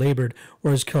lot more labored,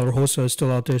 whereas Karol Rosa is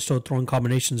still out there, still throwing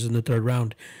combinations in the third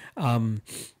round.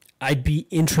 I'd be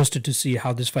interested to see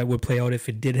how this fight would play out if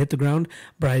it did hit the ground,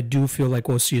 but I do feel like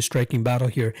we'll see a striking battle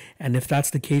here. And if that's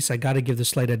the case, I got to give the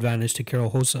slight advantage to Karol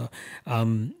Rosa.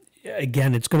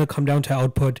 Again, it's going to come down to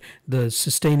output, the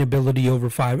sustainability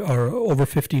over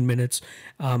 15 minutes,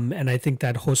 and I think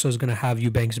that Rosa is going to have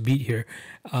Eubanks beat here.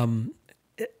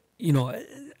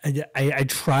 I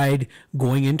tried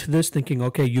going into this thinking,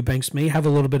 okay, Eubanks may have a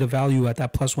little bit of value at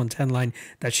that plus 110 line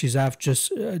that she's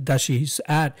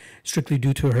at, strictly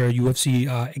due to her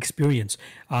UFC experience.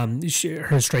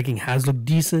 Her striking has looked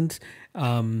decent.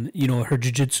 Her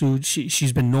jiu-jitsu,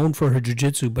 she's been known for her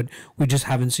jiu-jitsu, but we just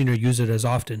haven't seen her use it as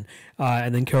often.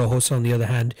 And then Karol Rosa, on the other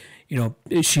hand,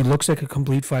 she looks like a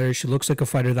complete fighter. She looks like a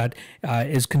fighter that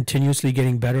is continuously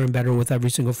getting better and better with every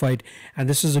single fight. And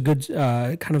this is a good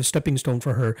kind of stepping stone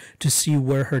for her to see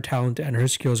where her talent and her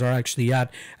skills are actually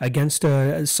at against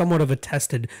somewhat of a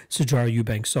tested Sijara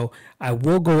Eubanks. So I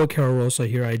will go with Karol Rosa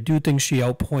here. I do think she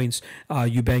outpoints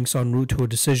Eubanks en route to a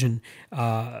decision.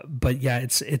 But yeah,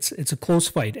 it's a close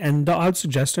fight. And the odds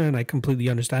suggest her, and I completely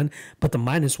understand, but the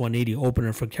minus 180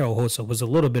 opener for Karol Rosa was a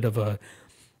little bit of a...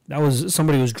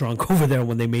 somebody was drunk over there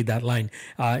when they made that line.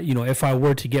 If I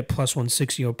were to get plus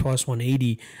 160 or plus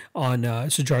 180 on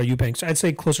Sijara Eubanks, I'd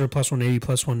say closer to plus 180,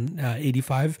 plus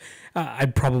 185.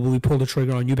 I'd probably pull the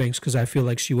trigger on Eubanks because I feel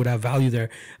like she would have value there.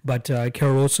 But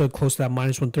Karol Rosa, close to that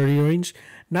minus 130 range,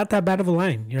 not that bad of a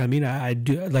line. You know what I mean? I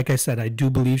do, like I said, I do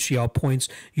believe she outpoints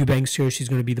Eubanks here. She's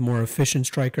going to be the more efficient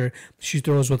striker. She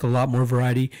throws with a lot more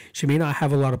variety. She may not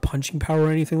have a lot of punching power or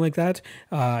anything like that.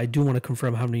 I do want to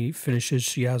confirm how many finishes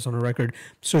she has on her record.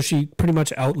 So she pretty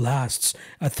much outlasts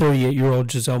a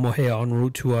 38-year-old Giselle Mejia en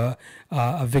route to a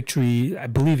victory. I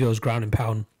believe it was ground and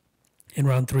pound in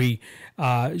round 3.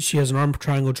 She has an arm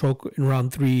triangle choke in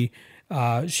round 3.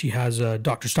 She has a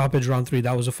doctor stoppage round 3.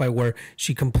 That was a fight where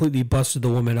she completely busted the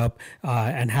woman up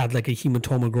and had like a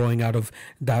hematoma growing out of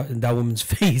that woman's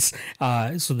face.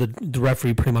 So the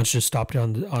referee pretty much just stopped it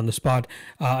on the spot.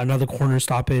 Another corner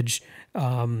stoppage,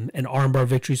 an armbar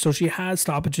victory. So she has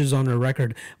stoppages on her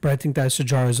record, but I think that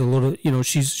Sijara is a little,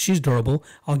 she's durable.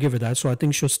 I'll give her that. So I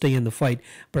think she'll stay in the fight,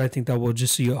 but I think that we'll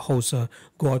just see Rosa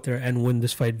go out there and win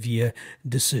this fight via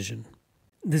decision.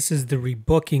 This is the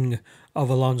rebooking of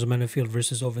Alonzo Menifield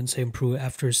versus Ovince St. Preux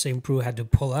after St. Preux had to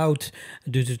pull out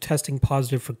due to testing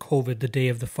positive for COVID the day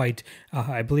of the fight.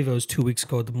 I believe it was 2 weeks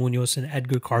ago, the Munoz and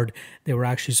Edgar card. They were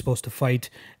actually supposed to fight,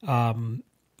 and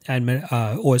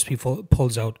OSP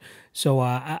pulls out. So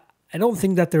I don't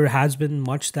think that there has been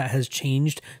much that has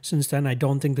changed since then. I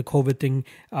don't think the COVID thing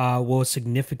will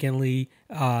significantly,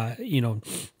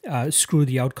 screw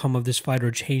the outcome of this fight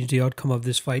or change the outcome of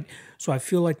this fight. So I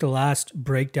feel like the last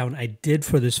breakdown I did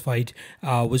for this fight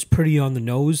was pretty on the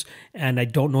nose, and I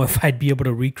don't know if I'd be able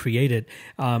to recreate it.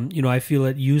 I feel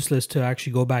it useless to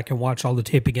actually go back and watch all the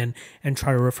tape again and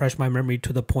try to refresh my memory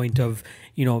to the point of,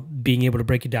 being able to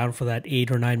break it down for that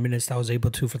 8 or 9 minutes that I was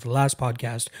able to for the last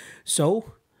podcast.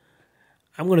 So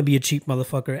I'm going to be a cheap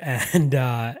motherfucker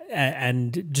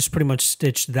and just pretty much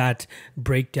stitch that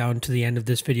breakdown to the end of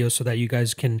this video so that you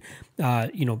guys can,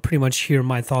 pretty much hear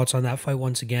my thoughts on that fight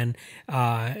once again,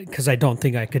 because I don't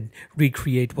think I could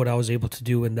recreate what I was able to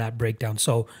do in that breakdown.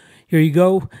 So here you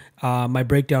go, my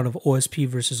breakdown of OSP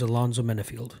versus Alonzo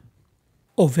Menifield.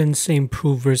 Ovince St.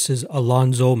 Preux versus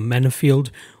Alonzo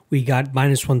Menifield. We got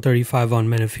minus 135 on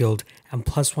Menifield and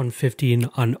plus 115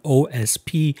 on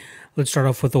OSP. Let's start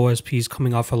off with OSP's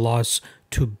coming off a loss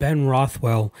to Ben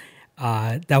Rothwell.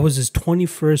 That was his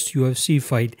 21st UFC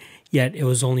fight, yet it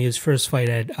was only his first fight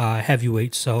at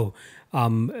heavyweight. So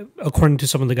according to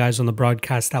some of the guys on the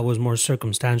broadcast, that was more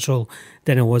circumstantial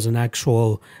than it was an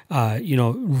actual,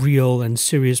 real and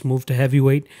serious move to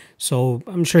heavyweight. So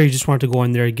I'm sure he just wanted to go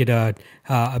in there and get a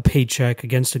paycheck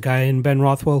against a guy in Ben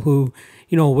Rothwell who,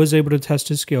 was able to test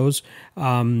his skills.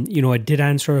 I did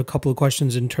answer a couple of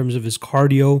questions in terms of his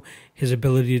cardio, his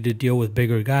ability to deal with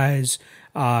bigger guys,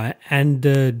 and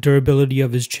the durability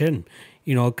of his chin.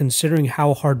 Considering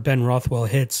how hard Ben Rothwell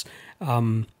hits,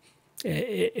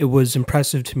 it was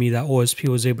impressive to me that OSP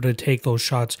was able to take those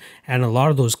shots and a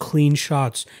lot of those clean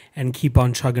shots and keep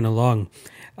on chugging along.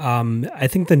 I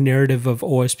think the narrative of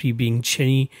OSP being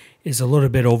chinny is a little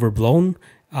bit overblown.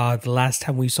 The last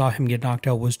time we saw him get knocked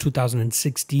out was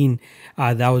 2016.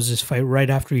 That was his fight right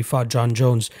after he fought John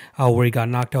Jones, where he got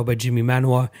knocked out by Jimmy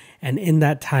Manuwa. And in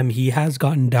that time, he has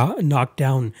gotten knocked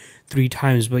down 3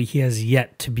 times, but he has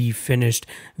yet to be finished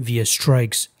via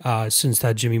strikes since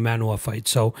that Jimmy Manuwa fight.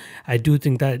 So I do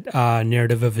think that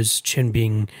narrative of his chin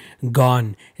being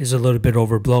gone is a little bit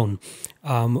overblown.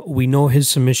 We know his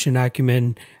submission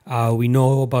acumen. We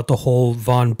know about the whole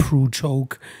Von Prue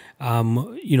choke.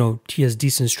 He has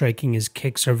decent striking. His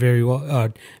kicks are very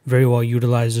well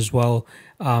utilized as well.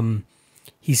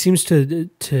 He seems to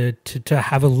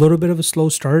have a little bit of a slow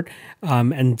start,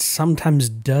 and sometimes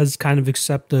does kind of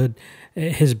accept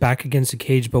his back against the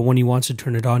cage. But when he wants to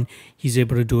turn it on, he's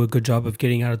able to do a good job of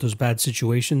getting out of those bad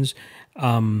situations.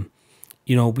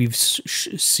 We've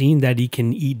seen that he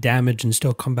can eat damage and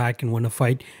still come back and win a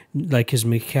fight, like his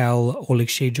Mikhail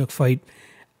Oleksiejczuk fight.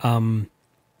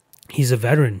 He's a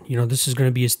veteran. This is going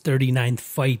to be his 39th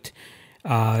fight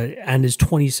and his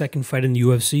 22nd fight in the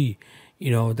UFC.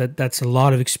 That's a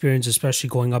lot of experience, especially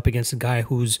going up against a guy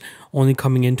who's only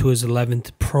coming into his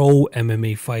 11th pro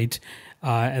MMA fight.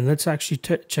 And let's actually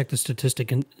check the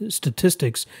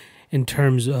statistics in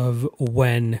terms of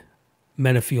when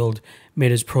Menifield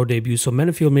made his pro debut. So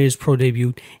Menifield made his pro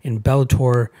debut in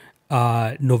Bellator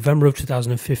November of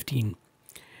 2015.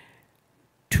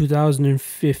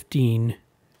 2015,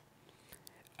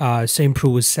 St. Preux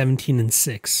was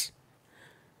 17-6.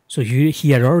 So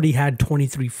he had already had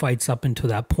 23 fights up until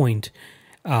that point,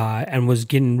 and was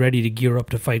getting ready to gear up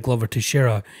to fight Glover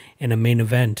Teixeira in a main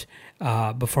event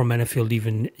before Menifield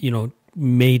even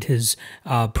made his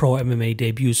pro MMA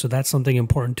debut. So that's something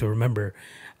important to remember.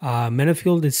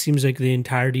 Menifield, it seems like the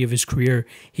entirety of his career,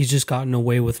 he's just gotten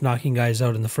away with knocking guys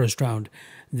out in the first round.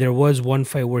 There was one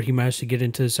fight where he managed to get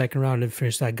into the second round and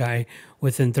finish that guy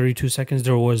within 32 seconds.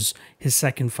 There was his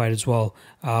second fight as well,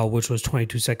 which was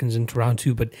 22 seconds into round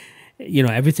 2. But,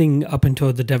 everything up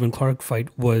until the Devin Clark fight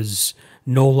was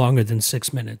no longer than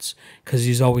 6 minutes, because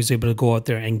he's always able to go out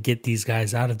there and get these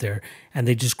guys out of there, and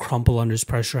they just crumple under his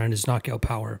pressure and his knockout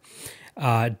power.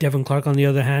 Devin Clark, on the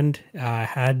other hand,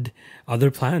 had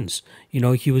other plans.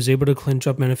 He was able to clinch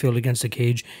up Menifield against the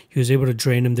cage. He was able to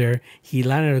drain him there. He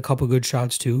landed a couple good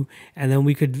shots too. And then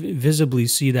we could visibly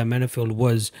see that Menifield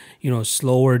was,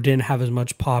 slower, didn't have as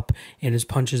much pop in his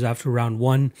punches after round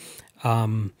 1.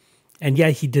 And yeah,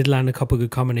 he did land a couple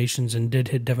good combinations and did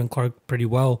hit Devin Clark pretty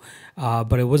well.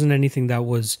 But it wasn't anything that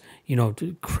was,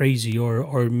 crazy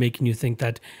or making you think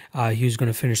that he was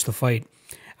going to finish the fight.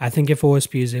 I think if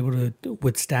OSP is able to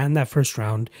withstand that first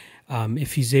round,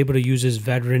 if he's able to use his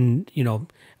veteran,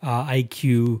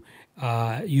 IQ,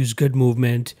 use good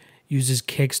movement, use his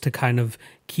kicks to kind of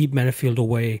keep Menifield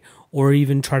away, or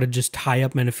even try to just tie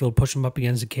up Menifield, push him up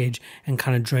against the cage, and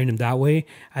kind of drain him that way,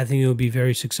 I think it would be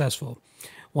very successful.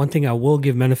 One thing I will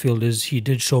give Menifield is he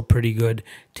did show pretty good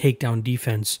takedown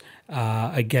defense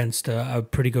against a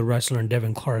pretty good wrestler in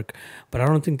Devin Clark, but I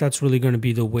don't think that's really going to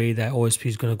be the way that OSP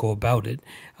is going to go about it.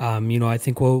 I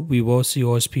think we will see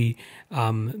OSP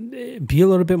be a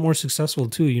little bit more successful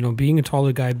too. Being a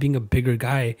taller guy, being a bigger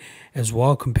guy as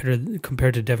well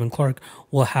compared to Devin Clark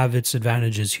will have its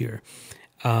advantages here.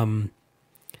 I'd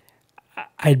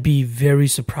be very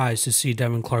surprised to see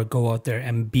Devin Clark go out there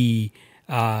and be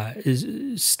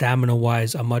is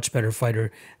stamina-wise a much better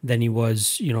fighter than he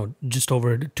was, just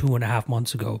over 2.5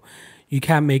 months ago. You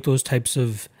can't make those types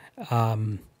of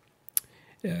you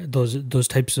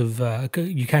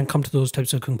can't come to those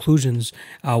types of conclusions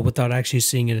without actually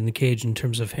seeing it in the cage in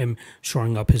terms of him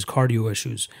shoring up his cardio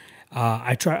issues.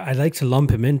 I like to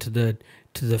lump him into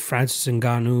the Francis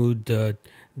Ngannou, the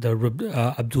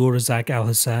Abdul Razak Al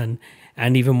Hassan,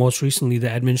 and even most recently the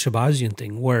Edmund Shabazian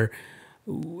thing, where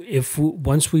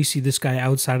once we see this guy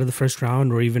outside of the first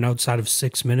round or even outside of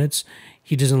 6 minutes,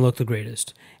 he doesn't look the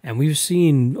greatest. And we've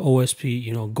seen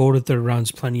OSP, go to third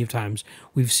rounds plenty of times.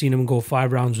 We've seen him go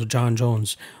 5 rounds with John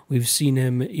Jones. We've seen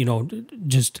him,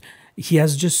 he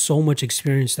has just so much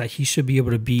experience that he should be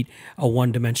able to beat a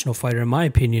one-dimensional fighter, in my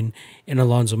opinion, in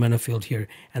Alonzo Menifield here.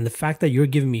 And the fact that you're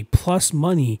giving me plus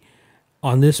money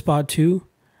on this spot too,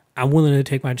 I'm willing to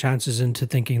take my chances into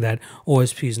thinking that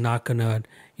OSP is not going to,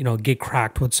 get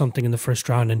cracked with something in the first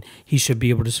round, and he should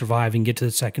be able to survive and get to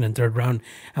the second and third round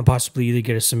and possibly either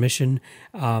get a submission.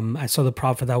 I saw the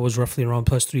prop for that was roughly around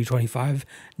plus 325.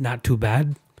 Not too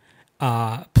bad.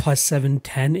 Plus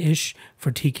 710-ish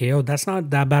for TKO. That's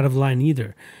not that bad of a line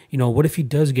either. What if he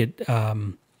does get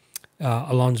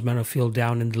Alonzo Menifield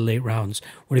down in the late rounds?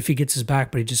 What if he gets his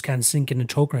back, but he just can't sink in a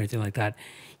choke or anything like that?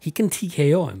 He can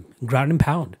TKO him, ground and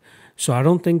pound. So I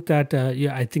don't think that.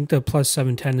 I think the plus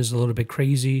 710 is a little bit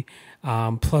crazy.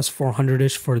 Plus 400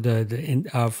 ish for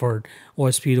for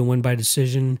OSP to win by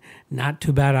decision, not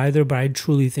too bad either. But I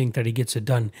truly think that he gets it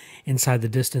done inside the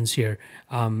distance here.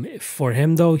 For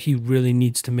him though, he really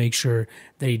needs to make sure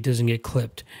that he doesn't get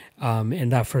clipped in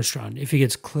that first round. If he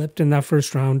gets clipped in that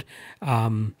first round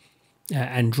and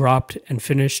dropped and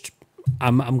finished,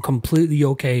 I'm completely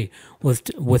okay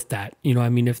with that. You know, I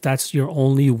mean, if that's your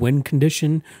only win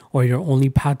condition or your only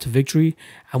path to victory,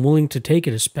 I'm willing to take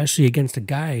it, especially against a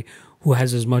guy who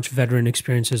has as much veteran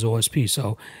experience as OSP.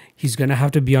 So he's going to have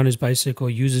to be on his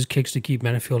bicycle, use his kicks to keep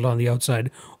Menifield on the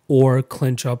outside, or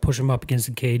clinch up, push him up against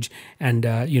the cage, and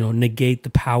negate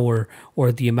the power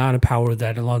or the amount of power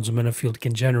that Alonzo Menifield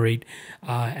can generate,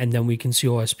 and then we can see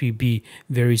OSP be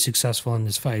very successful in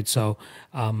this fight. So.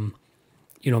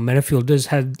 Menifield does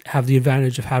have the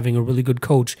advantage of having a really good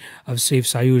coach of Sayif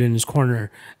Saud in his corner,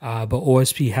 but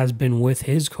OSP has been with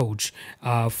his coach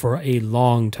for a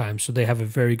long time, so they have a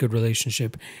very good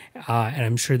relationship, and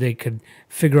I'm sure they could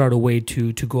figure out a way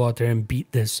to go out there and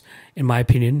beat this, in my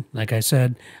opinion, like I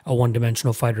said, a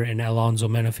one-dimensional fighter in Alonzo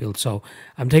Menifield. So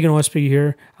I'm taking OSP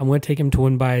here. I'm going to take him to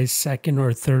win by second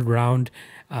or third round.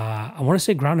 I want to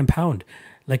say ground and pound.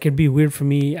 Like, it'd be weird for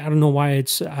me. I don't know why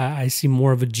I see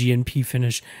more of a GNP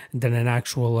finish than an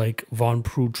actual like Von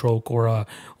Prue choke or a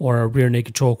rear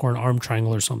naked choke or an arm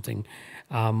triangle or something.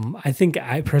 I think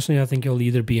it'll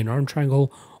either be an arm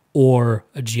triangle or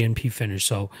a GNP finish.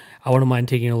 So I wouldn't mind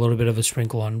taking a little bit of a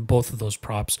sprinkle on both of those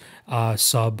props,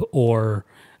 sub or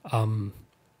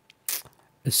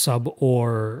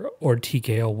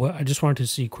TKO. I just wanted to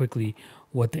see quickly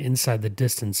what the inside the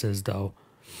distance is though.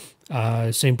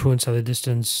 St. Preux inside the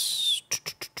distance,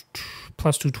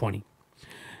 plus 220.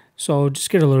 So just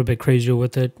get a little bit crazier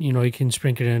with it. You know, you can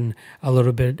sprinkle in a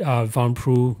little bit St.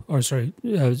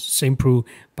 Preux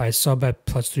by sub at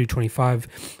plus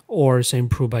 325 or St.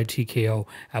 Preux by TKO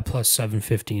at plus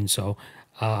 715. So,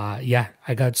 I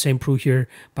got St. Preux here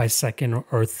by second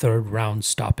or third round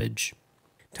stoppage.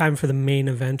 Time for the main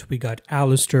event. We got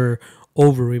Alistair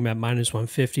Overeem at minus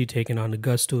 150, taking on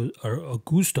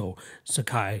Augusto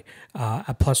Sakai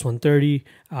at plus 130.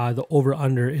 The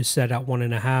over-under is set at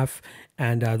 1.5,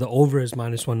 and the over is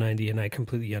minus 190, and I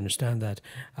completely understand that.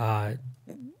 I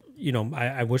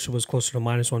wish it was closer to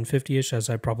minus 150-ish, as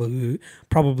I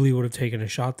probably would have taken a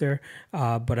shot there.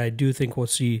 But I do think we'll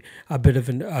see a bit of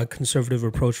a conservative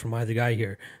approach from either guy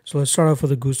here. So let's start off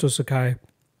with Augusto Sakai.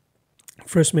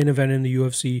 First main event in the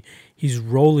UFC. He's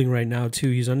rolling right now,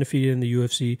 too. He's undefeated in the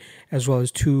UFC, as well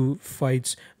as 2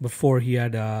 fights before he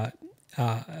had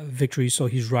victory. So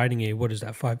he's riding a,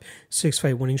 5-6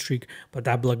 fight winning streak. But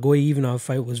that Blagoy Ivanov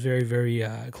fight was very, very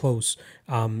close.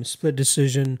 Split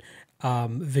decision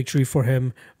victory for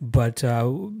him. But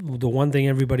the one thing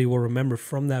everybody will remember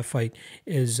from that fight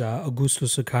is Augusto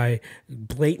Sakai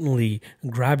blatantly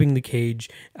grabbing the cage,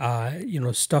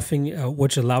 stuffing,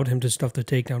 which allowed him to stuff the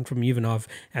takedown from Ivanov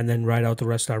and then ride out the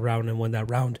rest of that round and win that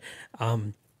round.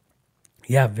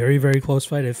 Very, very close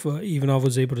fight. If Ivanov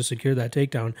was able to secure that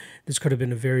takedown, this could have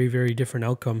been a very, very different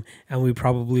outcome, and we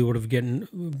probably would have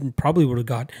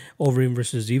got Overeem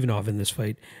versus Ivanov in this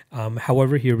fight.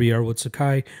 However, here we are with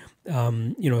Sakai.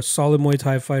 Solid Muay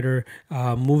Thai fighter,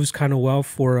 moves kind of well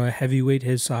for a heavyweight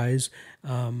his size,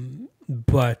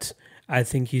 but I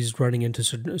think he's running into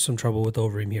some trouble with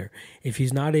Overeem here. If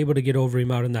he's not able to get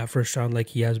Overeem out in that first round like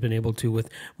he has been able to with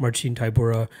Marcin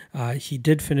Tybura, he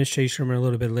did finish Chase Sherman a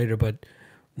little bit later, but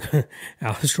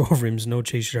Alistair Overeem's no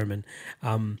Chase Sherman.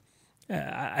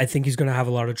 I think he's going to have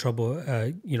a lot of trouble,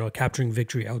 capturing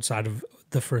victory outside of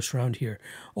the first round here.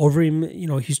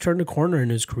 Overeem, he's turned a corner in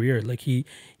his career. Like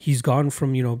he's gone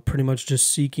from, pretty much just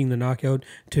seeking the knockout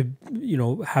to,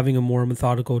 having a more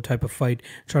methodical type of fight,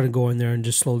 trying to go in there and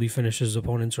just slowly finish his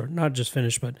opponents, or not just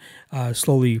finish, but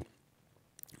slowly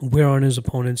wear on his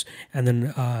opponents and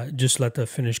then just let the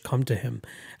finish come to him.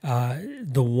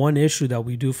 The one issue that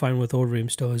we do find with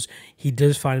Overeem still is he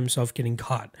does find himself getting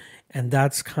caught. And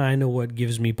that's kind of what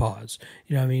gives me pause.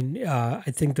 I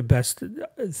think the best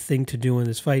thing to do in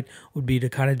this fight would be to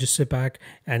kind of just sit back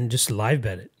and just live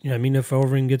bet it. If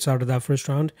Overeem gets out of that first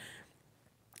round,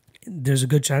 there's a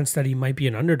good chance that he might be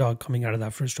an underdog coming out of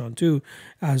that first round too,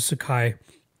 as Sakai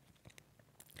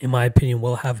in my opinion,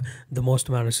 will have the most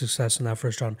amount of success in that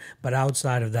first round. But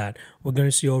outside of that, we're going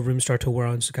to see Overeem start to wear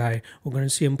on Sakai. We're going to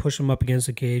see him push him up against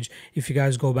the cage. If you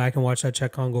guys go back and watch that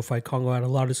Cheick Kongo fight, Kongo had a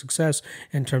lot of success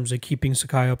in terms of keeping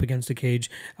Sakai up against the cage.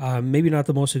 Maybe not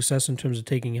the most success in terms of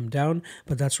taking him down,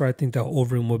 but that's where I think that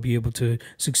Overeem will be able to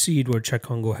succeed where Cheick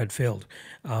Kongo had failed.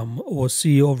 We'll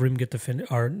see Overeem get the finish,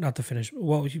 or not the finish.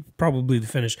 Well, probably the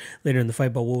finish later in the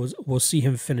fight, but we'll see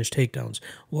him finish takedowns.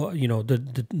 Well, you know,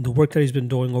 the work that he's been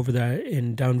doing over there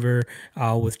in Denver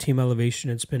with Team Elevation,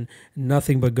 it's been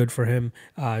nothing but good for him.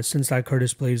 Since that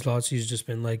Curtis Blades loss, he's just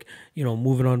been like, you know,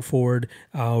 moving on forward,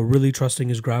 really trusting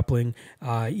his grappling.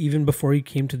 Even before he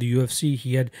came to the UFC,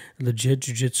 he had legit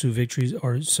jiu-jitsu victories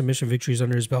or submission victories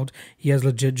under his belt. He has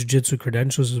legit jiu-jitsu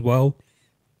credentials as well.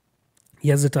 He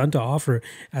has a ton to offer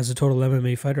as a total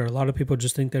MMA fighter. A lot of people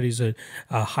just think that he's a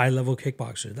high-level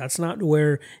kickboxer. That's not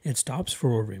where it stops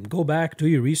for Overeem. Go back, do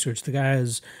your research. The guy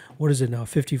has, what is it now,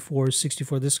 54,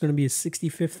 64. This is going to be his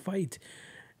 65th fight.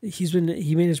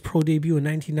 He made his pro debut in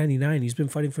 1999. He's been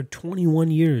fighting for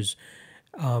 21 years.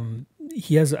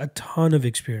 He has a ton of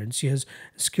experience. He has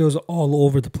skills all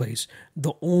over the place.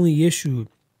 The only issue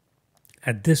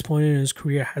at this point in his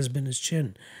career has been his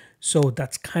chin. So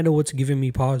that's kind of what's giving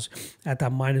me pause at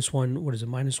that minus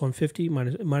 150?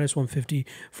 Minus 150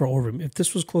 for Overeem. If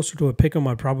this was closer to a pick'em,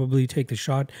 I'd probably take the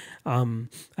shot.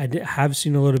 Have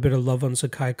seen a little bit of love on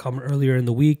Sakai come earlier in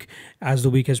the week. As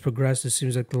the week has progressed, it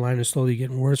seems like the line is slowly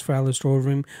getting worse for Alistair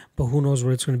Overeem, but who knows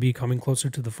where it's going to be coming closer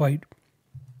to the fight.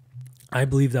 I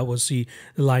believe that we'll see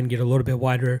the line get a little bit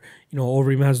wider. You know,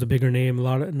 Overeem has the bigger name.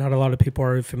 Not a lot of people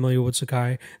are familiar with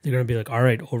Sakai. They're going to be like, all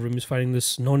right, Overeem is fighting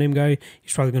this no-name guy.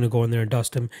 He's probably going to go in there and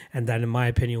dust him. And that, in my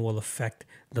opinion, will affect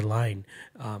the line.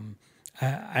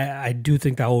 I do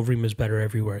think that Overeem is better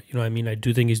everywhere. You know what I mean? I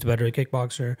do think he's the better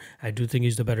kickboxer. I do think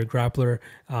he's the better grappler.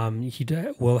 He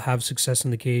will have success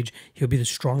in the cage. He'll be the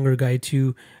stronger guy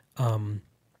too. You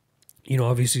know,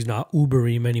 obviously he's not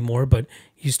Ubereem anymore, but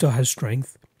he still has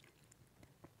strength.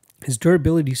 His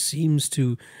durability seems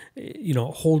to, you know,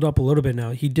 hold up a little bit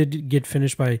now. He did get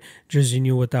finished by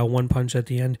Jairzinho with that one punch at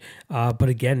the end. But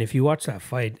again, if you watch that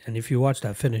fight and if you watch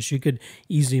that finish, you could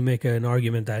easily make an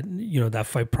argument that, you know, that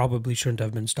fight probably shouldn't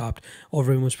have been stopped.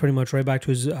 Overeem was pretty much right back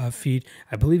to his feet.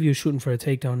 I believe he was shooting for a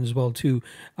takedown as well, too.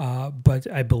 But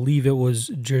I believe it was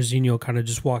Jairzinho kind of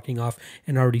just walking off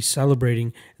and already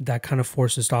celebrating that kind of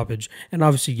forced a stoppage. And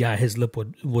obviously, yeah, his lip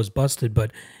was busted,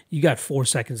 but you got 4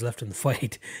 seconds left in the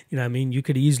fight. You know what I mean? You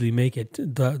could easily make it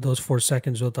those 4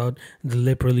 seconds without the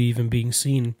lip really even being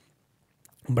seen.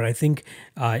 But I think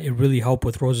it really helped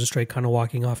with Rozenstruik kind of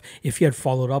walking off. If he had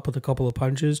followed up with a couple of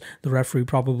punches, the referee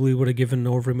probably would have given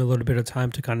Overeem a little bit of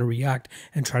time to kind of react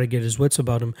and try to get his wits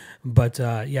about him. But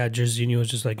yeah, Jairzinho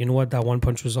was just like, you know what, that one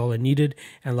punch was all I needed.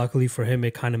 And luckily for him,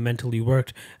 it kind of mentally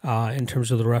worked in terms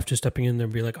of the ref just stepping in there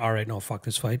and be like, all right, no, fuck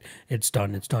this fight. It's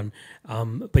done.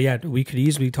 But yeah, we could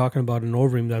easily be talking about an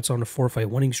Overeem that's on a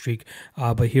 4-fight winning streak.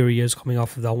 But here he is coming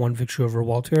off of that one victory over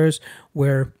Walt Harris,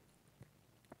 where,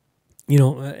 you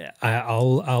know,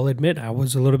 I'll admit I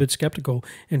was a little bit skeptical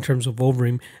in terms of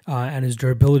Overeem and his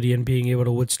durability and being able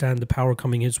to withstand the power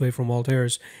coming his way from Walt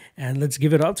Harris. And let's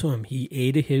give it up to him. He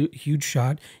ate a huge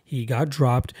shot. He got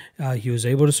dropped. He was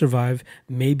able to survive.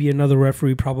 Maybe another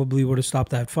referee probably would have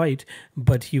stopped that fight,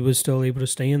 but he was still able to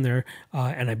stay in there.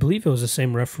 And I believe it was the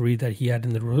same referee that he had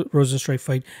in the Rozenstruik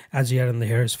fight as he had in the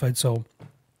Harris fight. So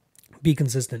be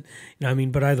consistent. You know what I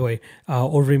mean? But either way,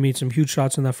 Overeem made some huge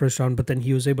shots in that first round, but then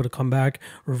he was able to come back,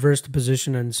 reverse the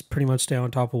position, and pretty much stay on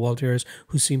top of Walt Harris,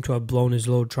 who seemed to have blown his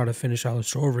load trying to finish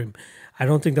Alistair Overeem. I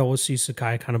don't think that we'll see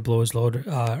Sakai kind of blow his load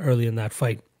early in that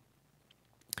fight.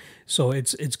 So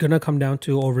it's going to come down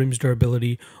to Overeem's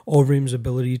durability, Overeem's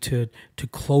ability to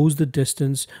close the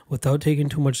distance without taking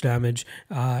too much damage,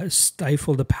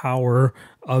 stifle the power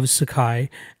of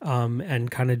Sakai, and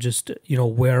kind of just, you know,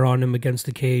 wear on him against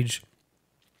the cage.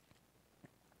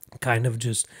 Kind of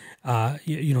just,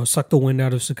 you know, suck the wind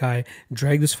out of Sakai,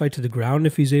 drag this fight to the ground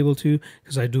if he's able to,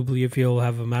 because I do believe he'll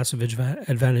have a massive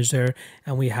advantage there.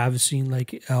 And we have seen like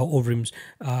Overeem's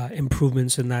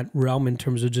improvements in that realm in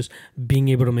terms of just being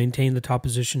able to maintain the top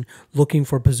position, looking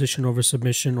for position over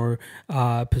submission or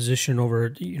position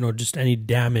over, you know, just any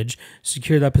damage,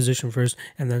 secure that position first,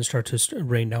 and then start to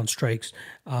rain down strikes.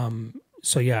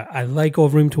 So yeah, I like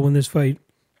Overeem to win this fight.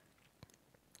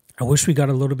 I wish we got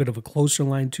a little bit of a closer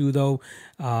line too, though.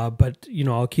 But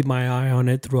I'll keep my eye on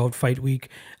it throughout fight week.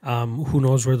 Who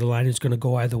knows where the line is going to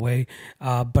go either way?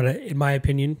 But in my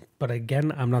opinion, but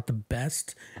again, I'm not the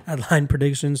best at line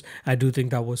predictions. I do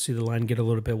think that we'll see the line get a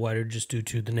little bit wider just due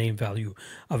to the name value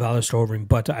of Alistair Overeem.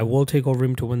 But I will take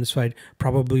Overeem to win this fight,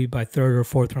 probably by third or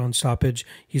fourth round stoppage.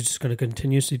 He's just going to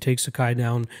continuously take Sakai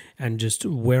down and just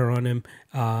wear on him.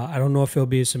 I don't know if it'll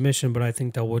be a submission, but I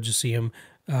think that we'll just see him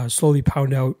slowly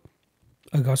pound out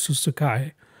Augustus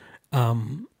Sakai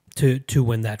to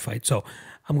win that fight. So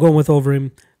I'm going with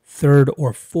Overeem, third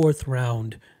or fourth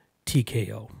round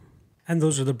TKO. And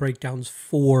those are the breakdowns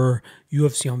for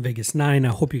UFC on Vegas 9. I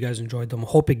hope you guys enjoyed them. I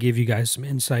hope it gave you guys some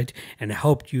insight and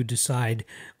helped you decide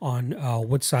on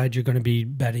what side you're going to be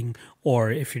betting, or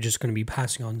if you're just going to be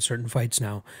passing on certain fights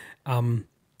now.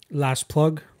 Last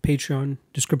plug, Patreon,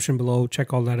 description below.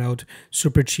 Check all that out.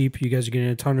 Super cheap. You guys are getting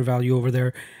a ton of value over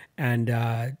there. And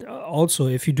also,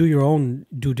 if you do your own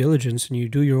due diligence and you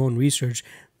do your own research,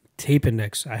 Tape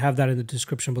Index, I have that in the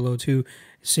description below too.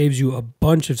 It saves you a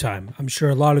bunch of time. I'm sure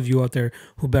a lot of you out there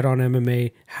who bet on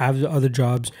MMA have other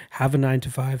jobs, have a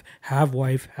 9-to-5, have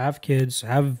wife, have kids,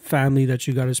 have family that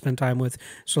you got to spend time with.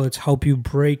 So let's help you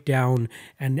break down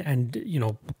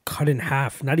and cut in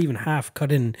half, not even half,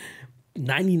 cut in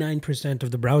 99%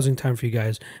 of the browsing time for you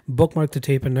guys. Bookmark the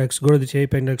Tape Index. Go to the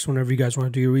Tape Index whenever you guys want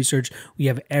to do your research. We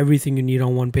have everything you need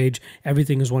on one page.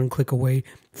 Everything is one click away,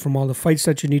 from all the fights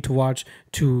that you need to watch,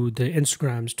 to the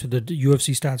Instagrams, to the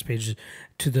UFC stats pages,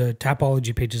 to the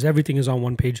Tapology pages. Everything is on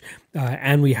one page,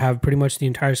 and we have pretty much the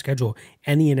entire schedule.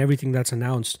 Any and everything that's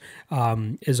announced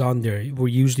is on there. We're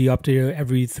usually updated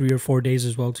every 3 or 4 days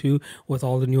as well too, with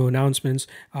all the new announcements.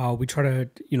 We try to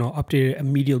update it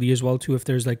immediately as well too if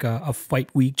there's like a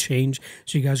fight week change,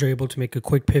 so you guys are able to make a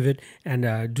quick pivot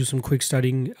and do some quick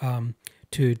studying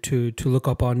to look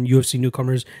up on UFC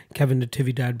newcomers, Kevin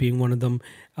Natividad being one of them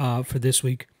for this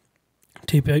week.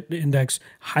 Tape Index,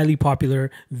 highly popular,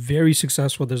 very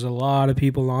successful. There's a lot of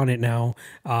people on it now,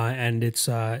 and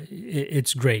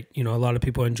it's great. A lot of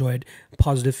people enjoy it.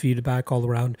 Positive feedback all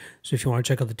around. So if you want to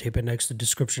check out the Tape Index, the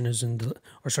description is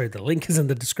the link is in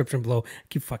the description below. I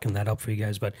keep fucking that up for you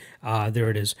guys, but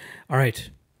there it is. All right,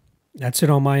 that's it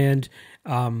on my end.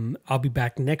 I'll be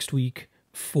back next week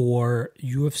for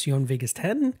UFC on Vegas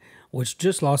 10, which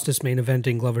just lost its main event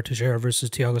in Glover Teixeira versus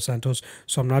Thiago Santos.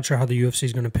 So I'm not sure how the UFC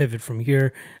is going to pivot from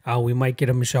here. We might get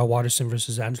a Michelle Waterson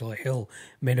versus Angela Hill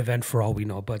main event for all we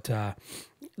know. But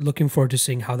looking forward to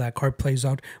seeing how that card plays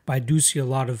out. But I do see a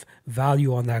lot of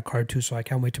value on that card too, so I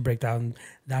can't wait to break down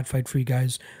that fight for you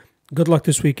guys. Good luck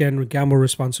this weekend. Gamble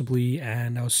responsibly,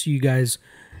 and I'll see you guys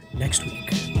next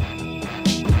week.